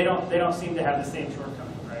 They don't seem to have the same shortcoming.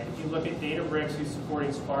 If you look at Databricks, who's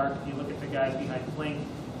supporting Spark, if you look at the guys behind Flink,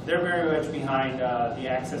 they're very much behind the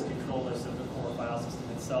access control list of the core file system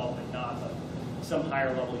itself, and not some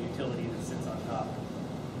higher level utility that sits on top.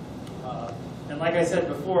 And like I said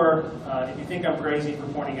before, if you think I'm crazy for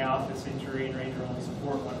pointing out that Sentry and Ranger only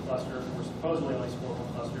support one cluster, or supposedly only support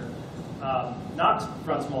one cluster, Knox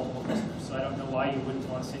runs multiple clusters, so I don't know why you wouldn't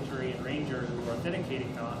want Sentry and Ranger, who are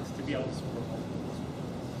authenticating Knox, to be able to support multiple clusters.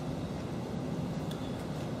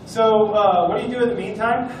 So what do you do in the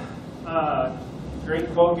meantime?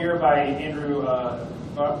 Great quote here by Andrew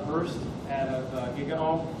Burst out of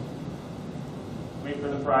GigaOM. Wait for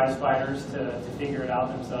the prize fighters to figure it out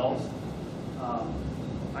themselves.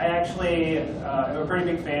 I actually am a pretty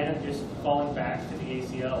big fan of just falling back to the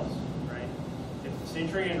ACLs, right? If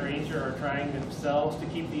Sentry and Ranger are trying themselves to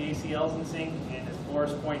keep the ACLs in sync, and as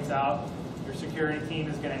Boris points out, your security team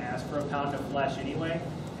is going to ask for a pound of flesh anyway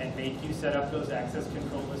and make you set up those access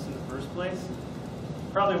control lists in the first place.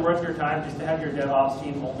 Probably worth your time just to have your DevOps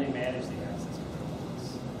team only manage the access control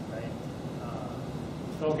lists, right?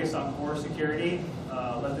 Focus on core security,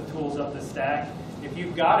 let the tools up the stack. If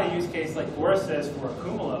you've got a use case like Boris says for a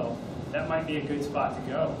Cumulo, that might be a good spot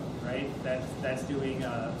to go, right? That's doing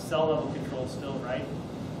cell level control still, right?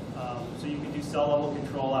 So you can do cell level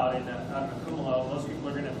control out in a Cumulo. Most people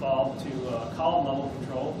are going to fall to column level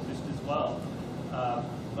control just as well.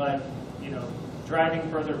 But driving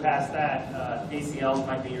further past that, ACLs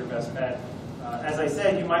might be your best bet. As I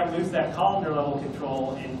said, you might lose that columnar level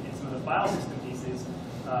control in some of the file system pieces,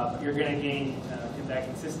 but you're going to gain that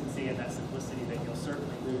consistency and that simplicity that you'll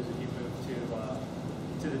certainly lose if you move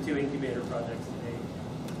to the 2 incubator projects today.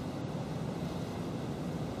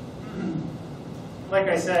 Like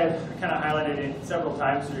I said, I kind of highlighted it several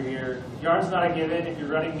times through here. Yarn's not a given. If you're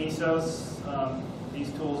running Mesos, these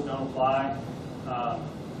tools don't apply.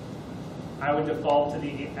 I would default to the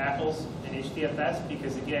ACLs and HDFS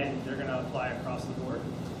because, again, they're going to apply across the board,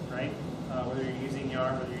 right? Whether you're using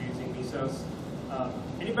Yarn, whether you're using Mesos.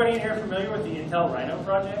 Anybody in here familiar with the Intel Rhino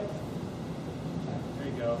project? There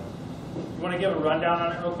you go. You want to give a rundown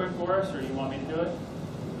on it real quick for us, or do you want me to do it?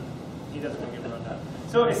 He doesn't want to give a rundown.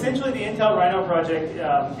 So essentially, the Intel Rhino project,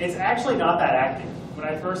 it's actually not that active. When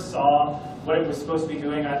I first saw what it was supposed to be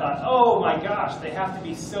doing, I thought, oh my gosh, they have to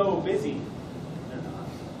be so busy. They're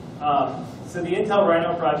not. So the Intel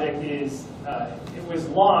Rhino project is, it was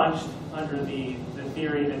launched under the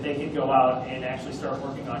theory that they could go out and actually start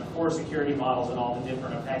working on core security models and all the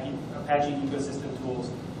different Apache ecosystem tools,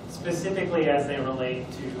 specifically as they relate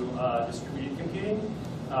to distributed computing,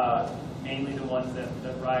 mainly the ones that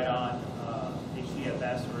ride on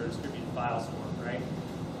HDFS or distributed file store, right?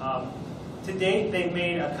 To date, they've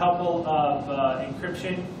made a couple of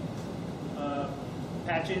encryption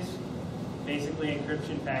patches, basically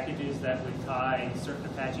encryption packages that would tie certain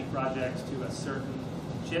Apache projects to a certain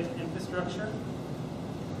chip infrastructure.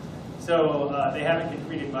 So they haven't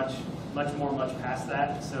completed much past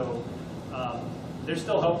that. So there's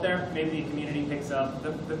still hope there. Maybe the community picks up.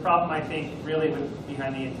 The problem, I think, really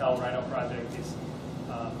behind the Intel Rhino project is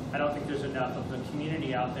I don't think there's enough of the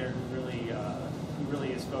community out there who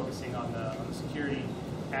really is focusing on the security,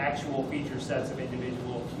 actual feature sets of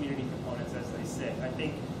individual community components as they sit. I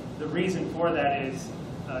think the reason for that is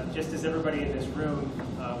just as everybody in this room,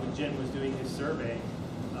 when Jim was doing his survey,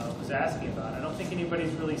 was asking about. I don't think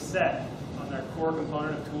anybody's really set on their core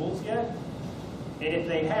component of tools yet. And if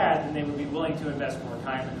they had, then they would be willing to invest more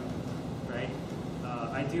time in them, right?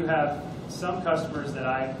 I do have some customers that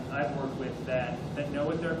I've worked with that know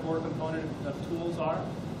what their core component of tools are,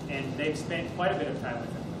 and they've spent quite a bit of time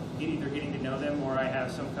with them, either getting to know them, or I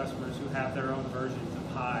have some customers who have their own versions of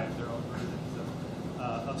Hive, their own versions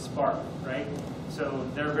of Spark, right? So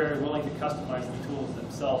they're very willing to customize the tools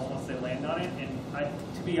themselves once they land on it. And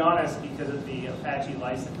to be honest, because of the Apache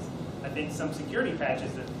license, I think some security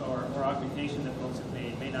patches or augmentation that folks have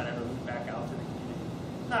made may not ever move back out to the community.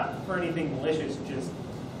 Not for anything malicious, just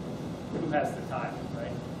who has the time,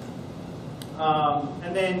 right?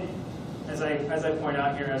 And then, as I point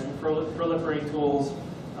out here, as we proliferate tools,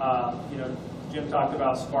 Jim talked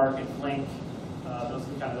about Spark and Flink. Those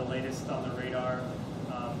are kind of the latest on the radar.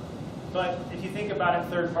 But if you think about it,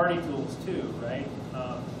 third-party tools too, right?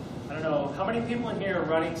 I don't know, how many people in here are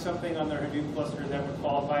running something on their Hadoop cluster that would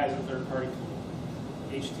qualify as a third-party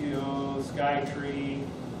tool? H2O, Skytree,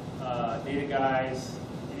 Data Guys,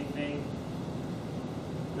 anything?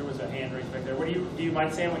 There was a hand raised back there. What do you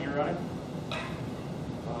mind saying what you're running?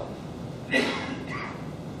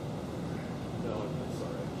 No, I'm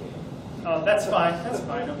sorry, I can't. Oh, that's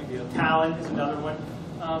fine, no big deal. Talent is another one.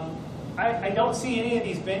 I don't see any of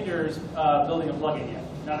these vendors building a plugin yet.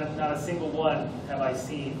 Not a single one have I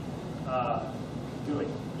seen do it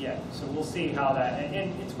yet. So we'll see how that,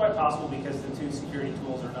 and it's quite possible because the two security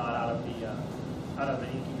tools are not out of the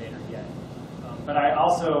incubator yet. But I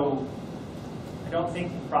don't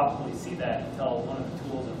think we'll probably see that until one of the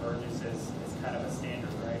tools emerges as kind of a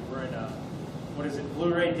standard, right? We're in what is it,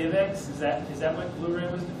 Blu-ray DivX? Is that what Blu-ray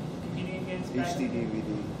was competing against? HD-DVD.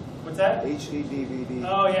 What's that? HD-DVD.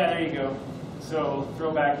 Oh yeah, there you go. So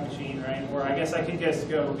throwback machine, right? Or I guess I could just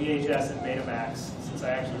go VHS and Betamax, since I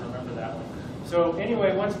actually remember that one. So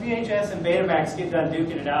anyway, once VHS and Betamax get done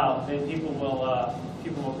duking it out, then people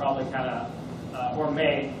will probably kind of or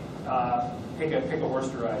may pick a horse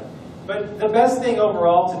to ride. But the best thing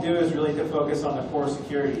overall to do is really to focus on the core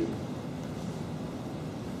security.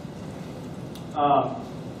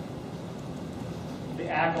 the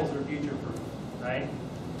ACLs are future-proof, right?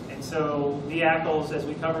 And so the ACLs, as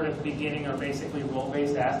we covered at the beginning, are basically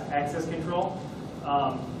role-based access control.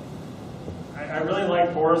 I really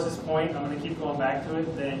like Boris's point. I'm going to keep going back to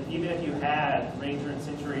it, that even if you had Ranger and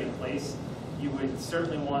Sentry in place, you would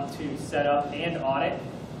certainly want to set up and audit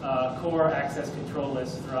core access control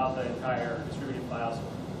lists throughout the entire distributed file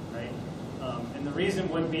store, right? And the reason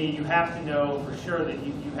would be you have to know for sure that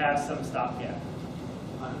you have some stopgap.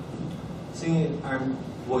 See, I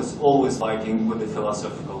was always fighting with the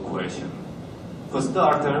philosophical question. For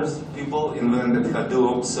starters, people invented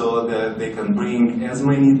Hadoop so that they can bring as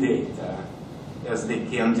many data as they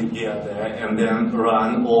can together and then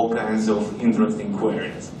run all kinds of interesting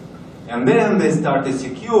queries. And then they started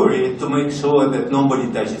security to make sure that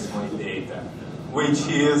nobody touches my data, which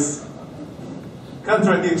is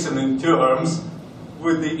contradiction in terms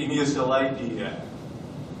with the initial idea.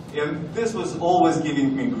 And this was always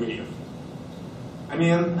giving me grief. I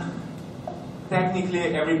mean, technically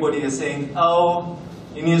everybody is saying, oh,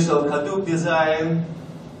 initial Hadoop design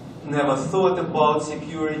never thought about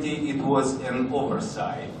security, it was an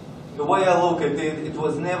oversight. The way I look at it, it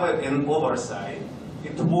was never an oversight.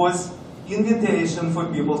 It was invitation for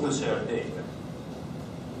people to share data.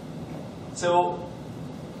 So,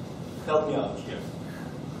 help me out here.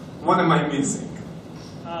 What am I missing?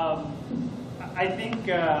 I think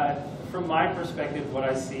from my perspective, what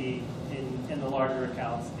I see in the larger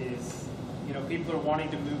accounts is, people are wanting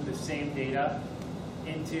to move the same data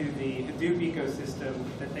into the Hadoop ecosystem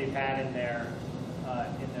that they've had in their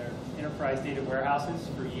enterprise data warehouses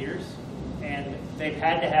for years. And they've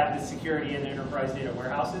had to have the security in the enterprise data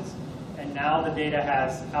warehouses. And now the data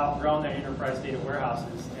has outgrown their enterprise data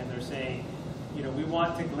warehouses. And they're saying, we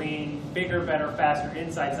want to glean bigger, better, faster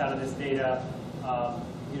insights out of this data.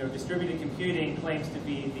 Distributed computing claims to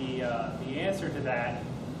be the answer to that,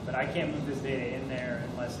 but I can't move this data in there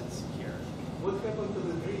unless it's secure. What happened to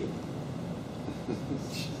the dream?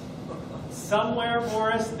 Somewhere,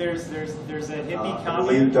 Boris, there's a hippie I comment.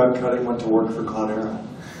 believe Doug Cutting went to work for Cloudera.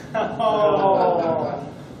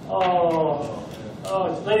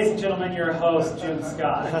 Oh, ladies and gentlemen, your host, Jim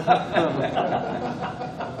Scott.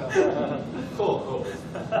 Cool.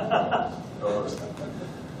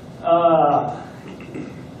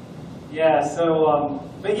 Yeah, so,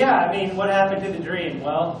 but yeah, I mean, what happened to the dream?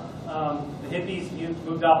 Well, the hippies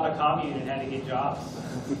moved off the commune and had to get jobs.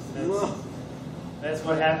 That's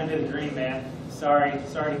what happened to the dream, man. Sorry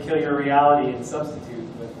to kill your reality and substitute,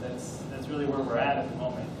 but that's really where we're at the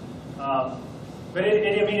moment. But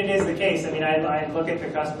I mean, it is the case. I mean, I look at the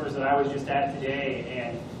customers that I was just at today,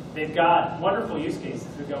 and they've got wonderful use cases.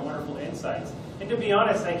 They've got wonderful insights. And to be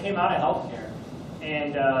honest, I came out of healthcare,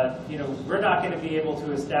 and we're not going to be able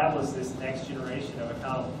to establish this next generation of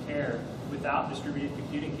accountable care without distributed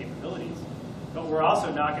computing capabilities. But we're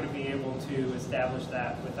also not going to be able to establish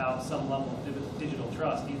that without some level of digital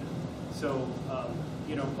trust either. So,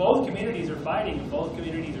 both communities are fighting, and both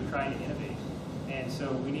communities are trying to innovate. And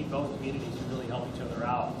so we need both communities to really help each other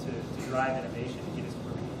out to drive innovation and get us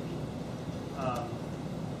where we need to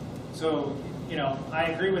be. So, I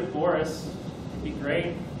agree with Boris. It'd be great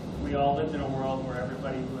if we all lived in a world where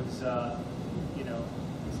everybody was,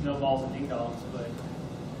 snowballs and ding-dongs, but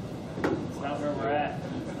it's not where we're at.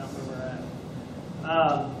 It's not where we're at.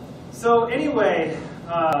 So anyway,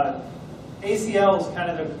 ACL is kind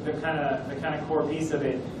of the kind of core piece of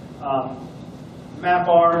it.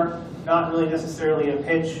 MapR, not really necessarily a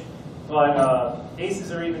pitch, but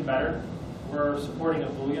ACEs are even better. We're supporting a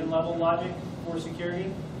Boolean level logic for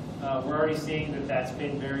security. We're already seeing that that's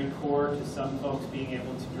been very core to some folks being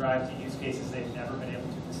able to drive to use cases they've never been able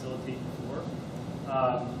to facilitate before.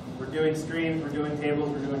 We're doing streams, we're doing tables,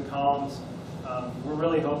 we're doing columns. We're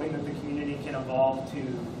really hoping that the community can evolve to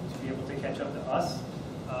be able to catch up to us.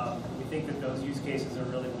 We think that those use cases are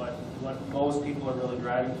really what most people are really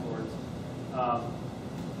driving towards.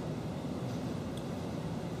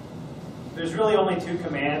 There's really only two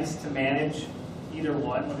commands to manage either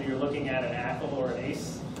one, whether you're looking at an ACL or an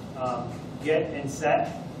ACE. Get and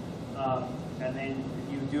set. And then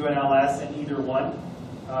if you do an LS in either one,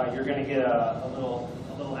 you're going to get a little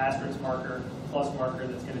asterisk marker, plus marker,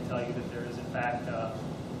 that's going to tell you that there is in fact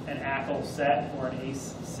an ACL set or an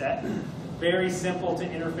ACE set. Very simple to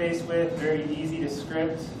interface with, very easy to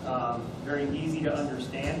script, very easy to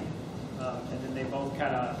understand. And then they both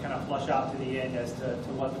kind of flush out to the end as to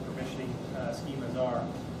what the permissioning schemas are.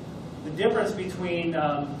 The difference between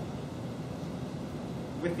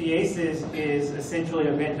with the ACEs is essentially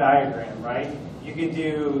a Venn diagram, right? You can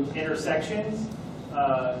do intersections,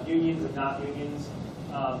 unions and not unions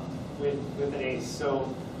with an ACE.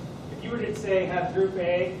 So If you were to say have group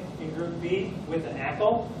A and group B with an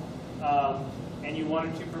ACL, and you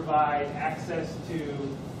wanted to provide access to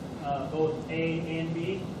both A and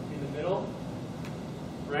B in the middle,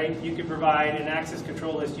 right? You could provide an access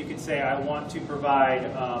control list. You could say, I want to provide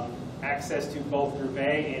access to both group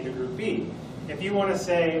A and to group B. If you want to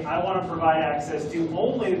say, I want to provide access to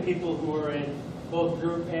only the people who are in both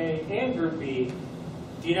group A and group B,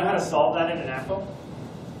 do you know how to solve that in an ACL?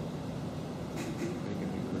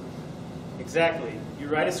 Exactly. You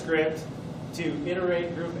write a script to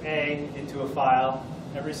iterate group A into a file,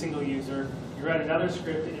 every single user. You write another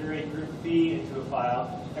script to iterate group B into a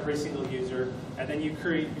file, every single user. And then you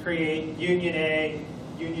create union A,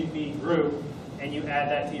 union B group, and you add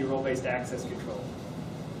that to your role-based access control.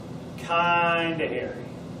 Kind of hairy,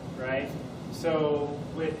 right? So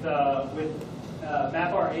with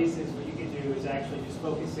MapR ACES, what you can do is actually just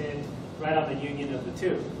focus in right on the union of the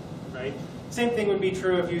two, right? Same thing would be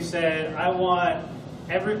true if you said, I want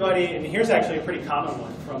everybody, and here's actually a pretty common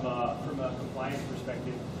one from a compliance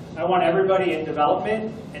perspective. I want everybody in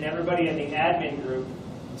development and everybody in the admin group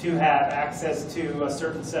to have access to a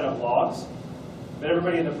certain set of logs, but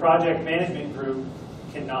everybody in the project management group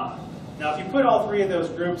cannot. Now, if you put all three of those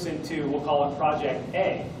groups into, we'll call it Project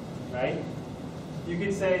A, right? You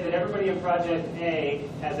could say that everybody in Project A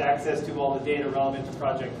has access to all the data relevant to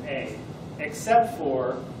Project A, except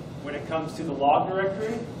for when it comes to the log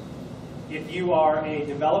directory, if you are a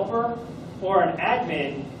developer or an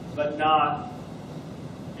admin, but not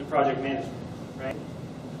in project management, right?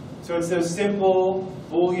 So it's those simple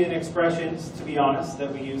Boolean expressions, to be honest,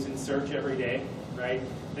 that we use in search every day, right?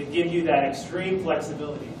 That give you that extreme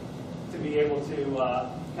flexibility to be able to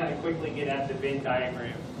kind of quickly get at the Venn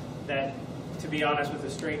diagram that, to be honest, with a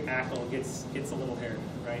straight ACL gets a little hairy,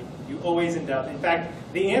 right? You always end up, in fact,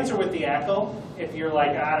 the answer with the ACL, if you're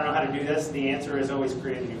like, I don't know how to do this, the answer is always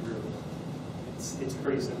create a new group. It's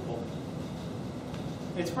pretty simple.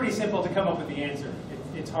 It's pretty simple to come up with the answer.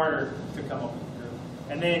 It's harder to come up with the group.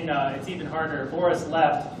 And then it's even harder. Boris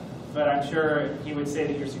left, but I'm sure he would say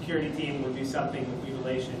that your security team would do something with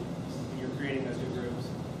mutilation when you're creating those new groups.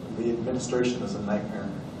 The administration is a nightmare.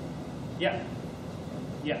 Yeah.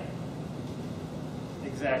 Yeah.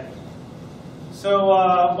 Exactly. So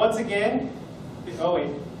once again, oh wait,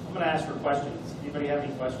 I'm going to ask for questions. Anybody have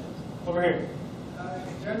any questions? Over here.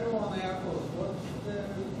 In general on the apples, what's the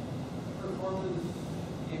performance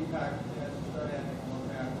impact as you start adding more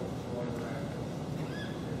apples to other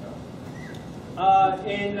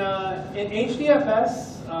apples? In HDFS,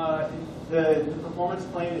 the performance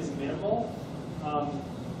claim is minimal.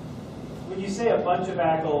 When you say a bunch of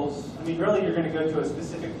ACLs, I mean, really you're going to go to a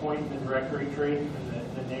specific point in the directory tree, in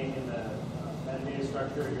the name in the metadata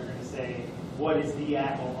structure, and you're going to say, what is the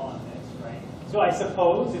ACL on this, right? So I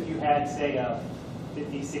suppose if you had, say, a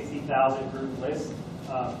 50, 60,000 group list,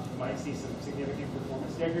 you might see some significant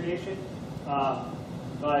performance degradation.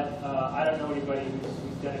 But I don't know anybody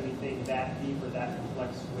who's done anything that deep or that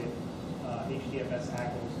complex with HDFS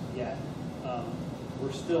ACLs yet.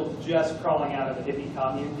 We're still just crawling out of the hippie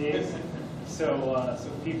commune days, so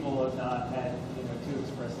people have not had too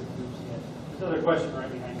expressive groups yet. There's another question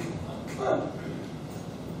right behind you.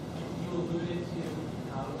 You alluded to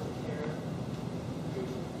accountable care.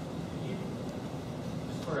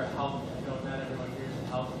 Just for a health, I know not everyone here is in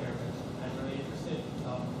healthcare, but I'm really interested.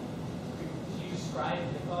 Could you describe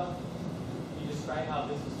HIPAA? Can you describe how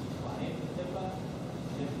this is compliant with HIPAA?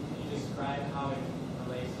 And can you describe how it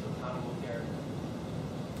relates to accountable care?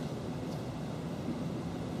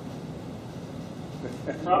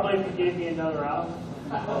 Probably if you gave me another hour.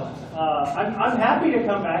 I'm happy to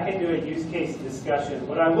come back and do a use case discussion.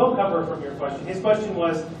 What I will cover from your question, his question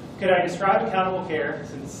was, could I describe accountable care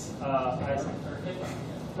since I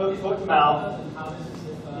foot to mouth?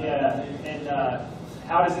 Yeah, and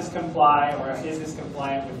how does this comply, or is this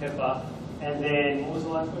compliant with HIPAA? And then, what was the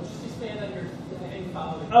last question? Just expand on your, I think,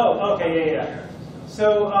 following. Oh, okay, yeah.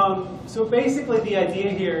 So basically the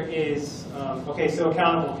idea here is, okay, so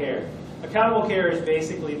accountable care. Accountable care is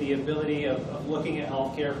basically the ability of looking at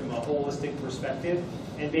healthcare from a holistic perspective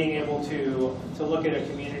and being able to look at a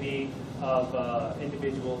community of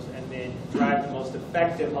individuals and then drive the most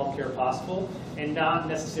effective healthcare possible and not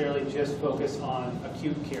necessarily just focus on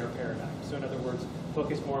acute care paradigm. So in other words,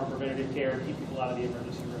 focus more on preventative care, keep people out of the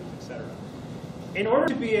emergency rooms, et cetera. In order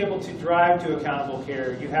to be able to drive to accountable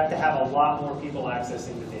care, you have to have a lot more people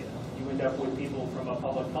accessing the data. You end up with people from a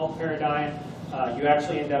public health paradigm. You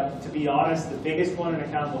actually end up, to be honest, the biggest one in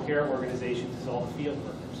accountable care organizations is all the field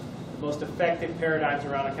workers. The most effective paradigms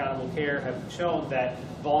around accountable care have shown that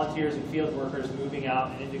volunteers and field workers moving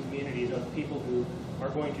out and into communities are the people who are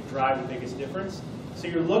going to drive the biggest difference. So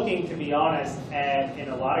you're looking, to be honest, at, in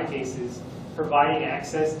a lot of cases, providing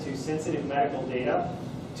access to sensitive medical data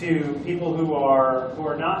to people who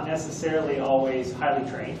are not necessarily always highly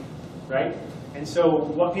trained, right? And so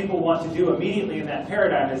what people want to do immediately in that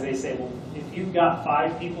paradigm is they say, well, if you've got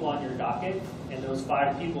 5 people on your docket, and those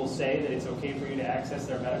 5 people say that it's okay for you to access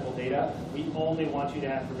their medical data, we only want you to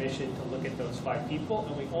have permission to look at those 5 people,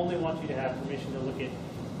 and we only want you to have permission to look at,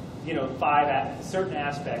 5 certain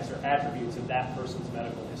aspects or attributes of that person's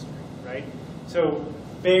medical history, right? So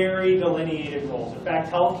very delineated roles. In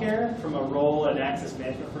fact, healthcare, from a role and access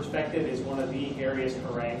management perspective, is one of the areas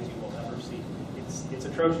harangues you will ever see. It's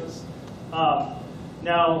atrocious.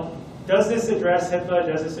 Now, does this address HIPAA?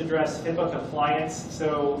 Does this address HIPAA compliance?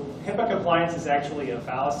 So HIPAA compliance is actually a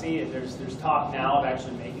fallacy, and there's talk now of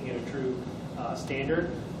actually making it a true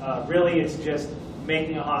standard. Really, it's just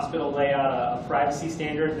making a hospital lay out a privacy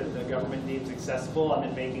standard that the government deems accessible and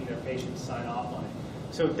then making their patients sign off on it.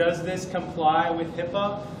 So does this comply with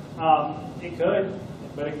HIPAA? It could,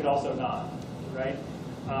 but it could also not, right?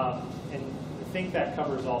 And I think that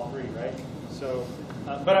covers all 3, right? So,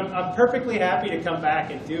 but I'm perfectly happy to come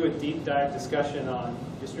back and do a deep dive discussion on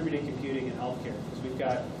distributed computing in healthcare, because we've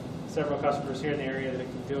got several customers here in the area that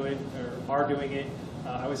can do it or are doing it.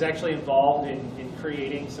 I was actually involved in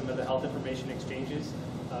creating some of the health information exchanges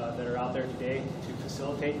that are out there today to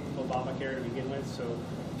facilitate Obamacare to begin with. So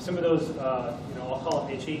some of those, I'll call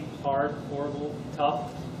it itchy, hard, horrible,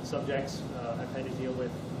 tough subjects I've had to deal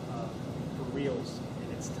with for reals,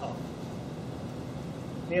 and it's tough.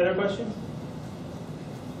 Any other questions?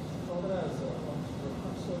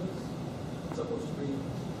 Supposed to be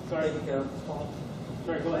Sorry. taking care of this problem.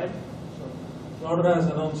 Sorry, go ahead. Florida has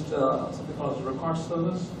announced something called the record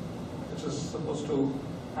service, which is supposed to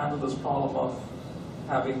handle this problem of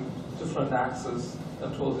having different access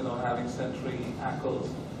controls, having Sentry, ACLs.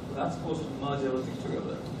 So that's supposed to merge everything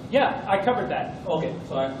together. Yeah, I covered that. Okay,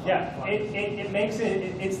 so it makes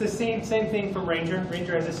it's the same thing from Ranger.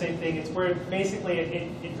 Ranger has the same thing. It's where basically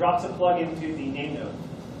it drops a plug into the name node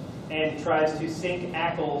and tries to sync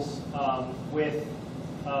ACLs with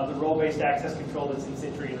the role-based access control that's in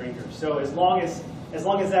Sentry and Ranger. So as long as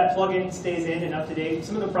that plugin stays in and up to date,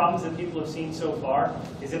 some of the problems that people have seen so far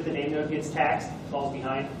is if the name node gets taxed, falls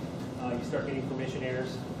behind, you start getting permission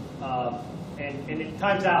errors, and it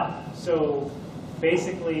times out. So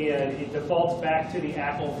basically, it defaults back to the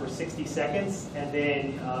ACL for 60 seconds, and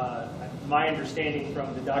then my understanding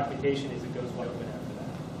from the documentation is it goes wide open after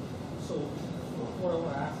that. So what I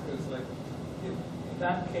want to ask is, like, if in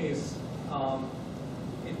that case,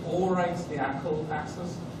 it overrides the ACL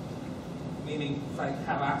access, meaning if I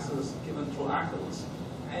have access given through ACLs,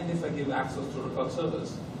 and if I give access to record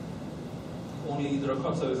service, only the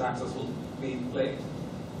record service access will be in play.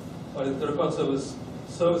 But if the record service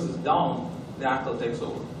is down, the ACL takes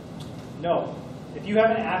over. No. If you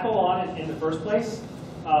have an ACL on it in the first place,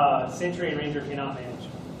 Sentry and Ranger cannot manage.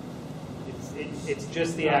 It's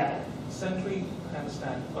just the ACL. Sentry, I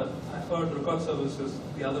understand, but I've heard record service is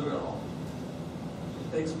the other way around.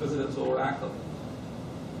 It takes precedence over ACL.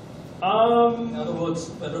 In other words,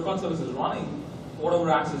 when record service is running, whatever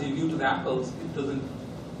access you give to the ACLs, it doesn't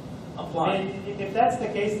apply. And if that's the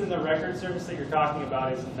case, then the record service that you're talking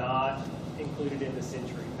about is not included in the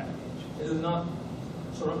Sentry package. It is not.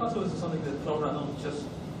 So record service is something that Cloud Run just.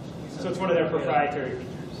 So it's one of their proprietary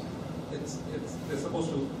features. They're supposed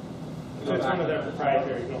to. So it's one of their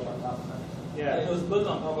proprietary features. Yeah. It was built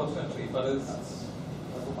on top of Sentry, but it's. That's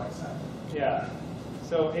what Mike said. Yeah.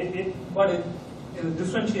 So But it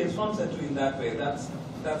differentiates from Sentry in that way. That's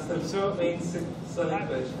the main selling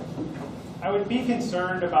pitch. I would be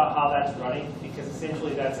concerned about how that's running, because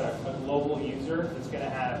essentially that's a global user that's going to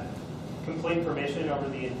have complete permission over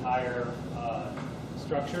the entire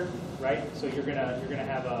structure, right? So you're going to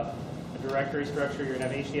have a directory structure, you're going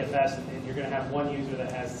to have HDFS, and you're going to have one user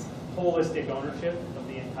that has holistic ownership of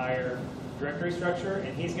the entire directory structure,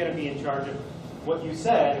 and he's going to be in charge of what you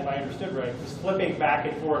said, if I understood right, is flipping back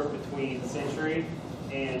and forth between Sentry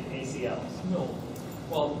and ACLs. No.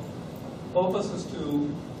 Well, purpose is to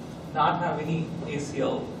not have any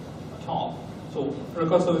ACL at all. So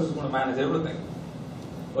record service is going to manage everything.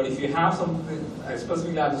 But if you have something, I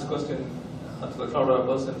specifically asked this question to the Cloud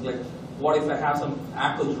person, like, what if I have some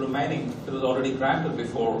ACLs remaining that was already granted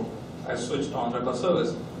before I switched on record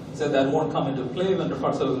service? He said that won't come into play when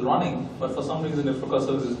record service is running, but for some reason if record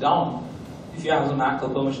service is down, if you have some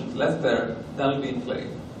ACL permissions left there, that'll be in play.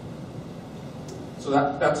 So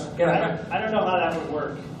that's. I don't know how that would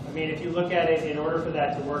work. I mean, if you look at it, in order for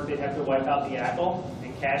that to work, they'd have to wipe out the ACL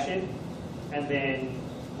and cache it, and then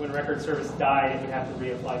when record service died, it would have to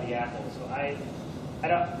reapply the ACL. So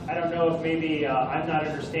I don't know if maybe I'm not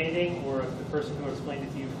understanding, or if the person who explained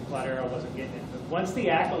it to you from Cloudera wasn't getting it. But once the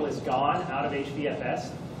ACL is gone out of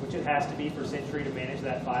HDFS, which it has to be for Sentry to manage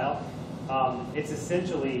that file, it's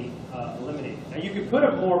essentially eliminated. Now you could put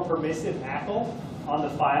a more permissive ACL on the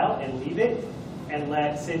file and leave it, and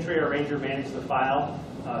let Sentry or Ranger manage the file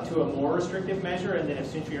to a more restrictive measure, and then if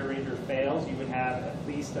Sentry or Ranger fails, you would have at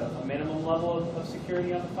least a minimum level of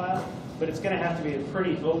security on the file. But it's going to have to be a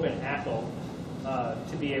pretty open ACL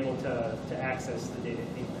to be able to access the data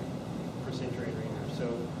anyway for Sentry and Ranger. So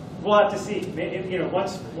we'll have to see. You know,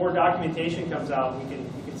 once more documentation comes out, we can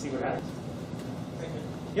see what happens.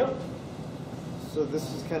 Yep. So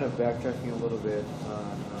this is kind of backtracking a little bit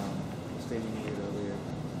on a statement you made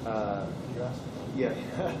earlier. Yeah.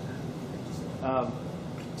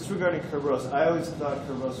 Just regarding Kerberos, I always thought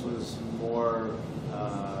Kerberos was more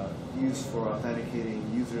used for authenticating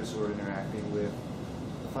users who are interacting with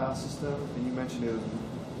the file system. And you mentioned it was,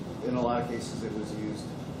 in a lot of cases, it was used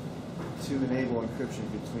to enable encryption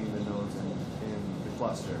between the nodes in the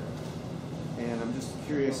cluster. And I'm just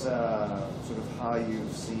curious, sort of how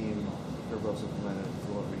you've seen Kerberos implemented,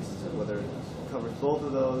 for what reasons, whether it covers both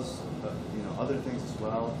of those, you know, other things as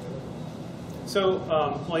well. So,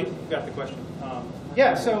 well, you got the question.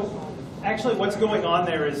 Yeah, so actually what's going on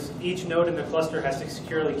there is each node in the cluster has to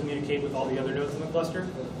securely communicate with all the other nodes in the cluster.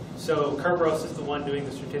 So Kerberos is the one doing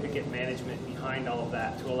the certificate management behind all of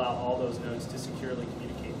that to allow all those nodes to securely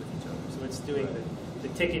communicate with each other. So it's doing the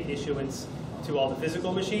ticket issuance to all the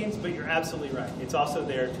physical machines, but you're absolutely right. It's also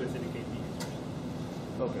there to authenticate the users.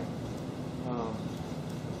 Okay. All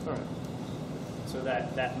right. So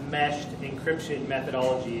that meshed encryption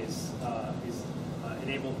methodology is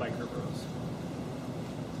enabled by Kerberos.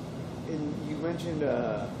 And you mentioned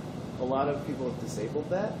a lot of people have disabled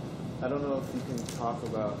that. I don't know if you can talk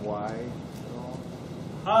about why at all.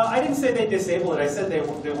 I didn't say they disabled it. I said they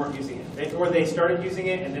weren't using it. Or they started using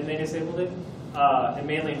it and then they disabled it. And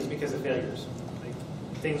mainly it was because of failures. Like,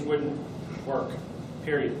 things wouldn't work,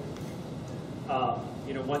 period.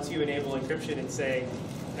 You know, once you enable encryption and say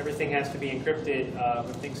everything has to be encrypted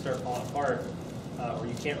when things start falling apart, or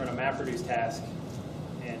you can't run a MapReduce task,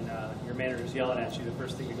 and your manager's yelling at you, the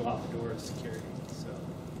first thing to go out the door is security. So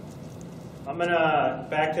I'm going to,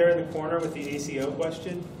 back there in the corner with the ACO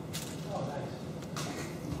question. Oh, nice.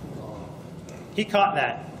 He caught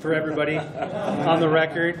that for everybody on the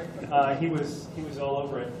record. He was all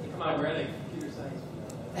over it. Come on, we're at a computer science.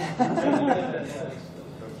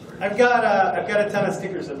 I've got a ton of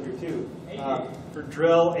stickers up here too, for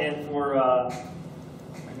Drill and for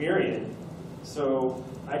Myriad. So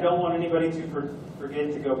I don't want anybody to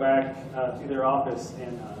forget to go back to their office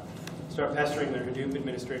and start pestering their Hadoop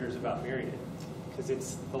administrators about Myriad, because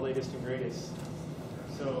it's the latest and greatest.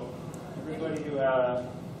 So everybody who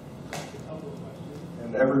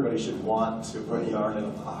And everybody should want to put yarn in a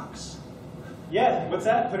box. yeah, what's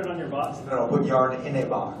that? Put it on your box? No, put yarn in a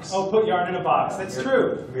box. Oh, put yarn in a box. That's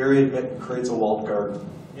true. Myriad creates a walled garden.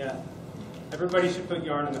 Yeah. Everybody should put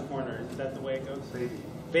yarn in the corner. Is that the way it goes? Baby.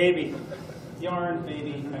 Baby. Yarn,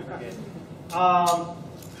 baby, I forget. I'm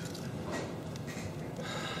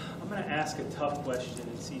going to ask a tough question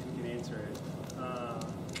and see if we can answer it.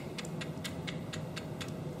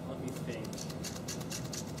 Let me think.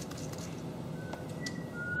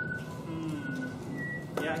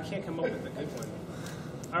 Yeah, I can't come up with a good one.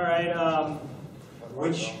 All right.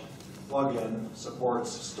 Which plugin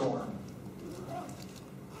supports Storm?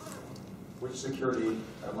 Which security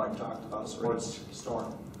that Mike talked about supports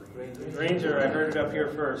Storm? Ranger, I heard it up here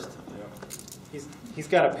first. He's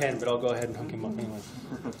got a pen, but I'll go ahead and hook him up anyway.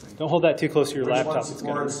 Don't hold that too close to your Which laptop. one It's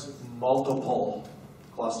gonna supports multiple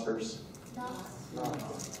clusters?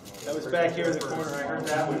 That was back here in the corner. I heard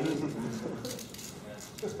that one.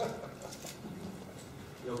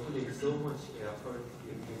 You're putting so much effort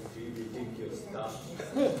into reading your stuff.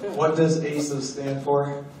 What does ASO stand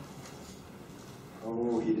for?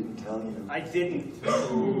 Oh, he didn't tell you. I didn't.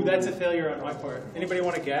 Ooh, that's a failure on my part. Anybody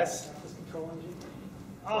want to guess?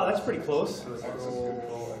 Oh, that's pretty close.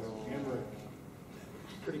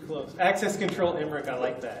 Pretty close. Access control IMRIC, I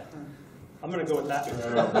like that. I'm going to go with that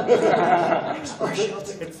one.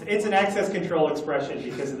 It's an access control expression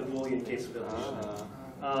because of the Boolean capability.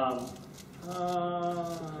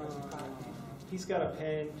 He's got a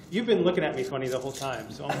pen. You've been looking at me funny the whole time,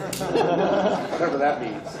 so Whatever that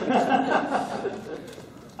means.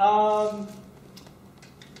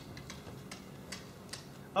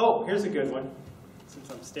 Oh, here's a good one, since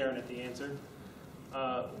I'm staring at the answer.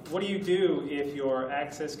 What do you do if your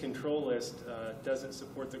access control list doesn't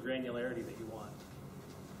support the granularity that you want?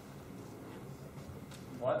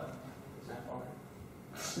 What?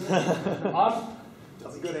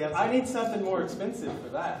 That's a good answer. I need something more expensive for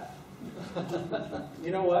that.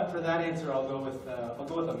 You know what? For that answer, I'll go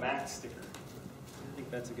with a Mac sticker. I think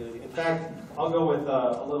that's a good idea. In fact, I'll go with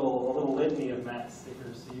a little litany of Mac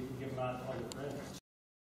stickers, so you can give them out on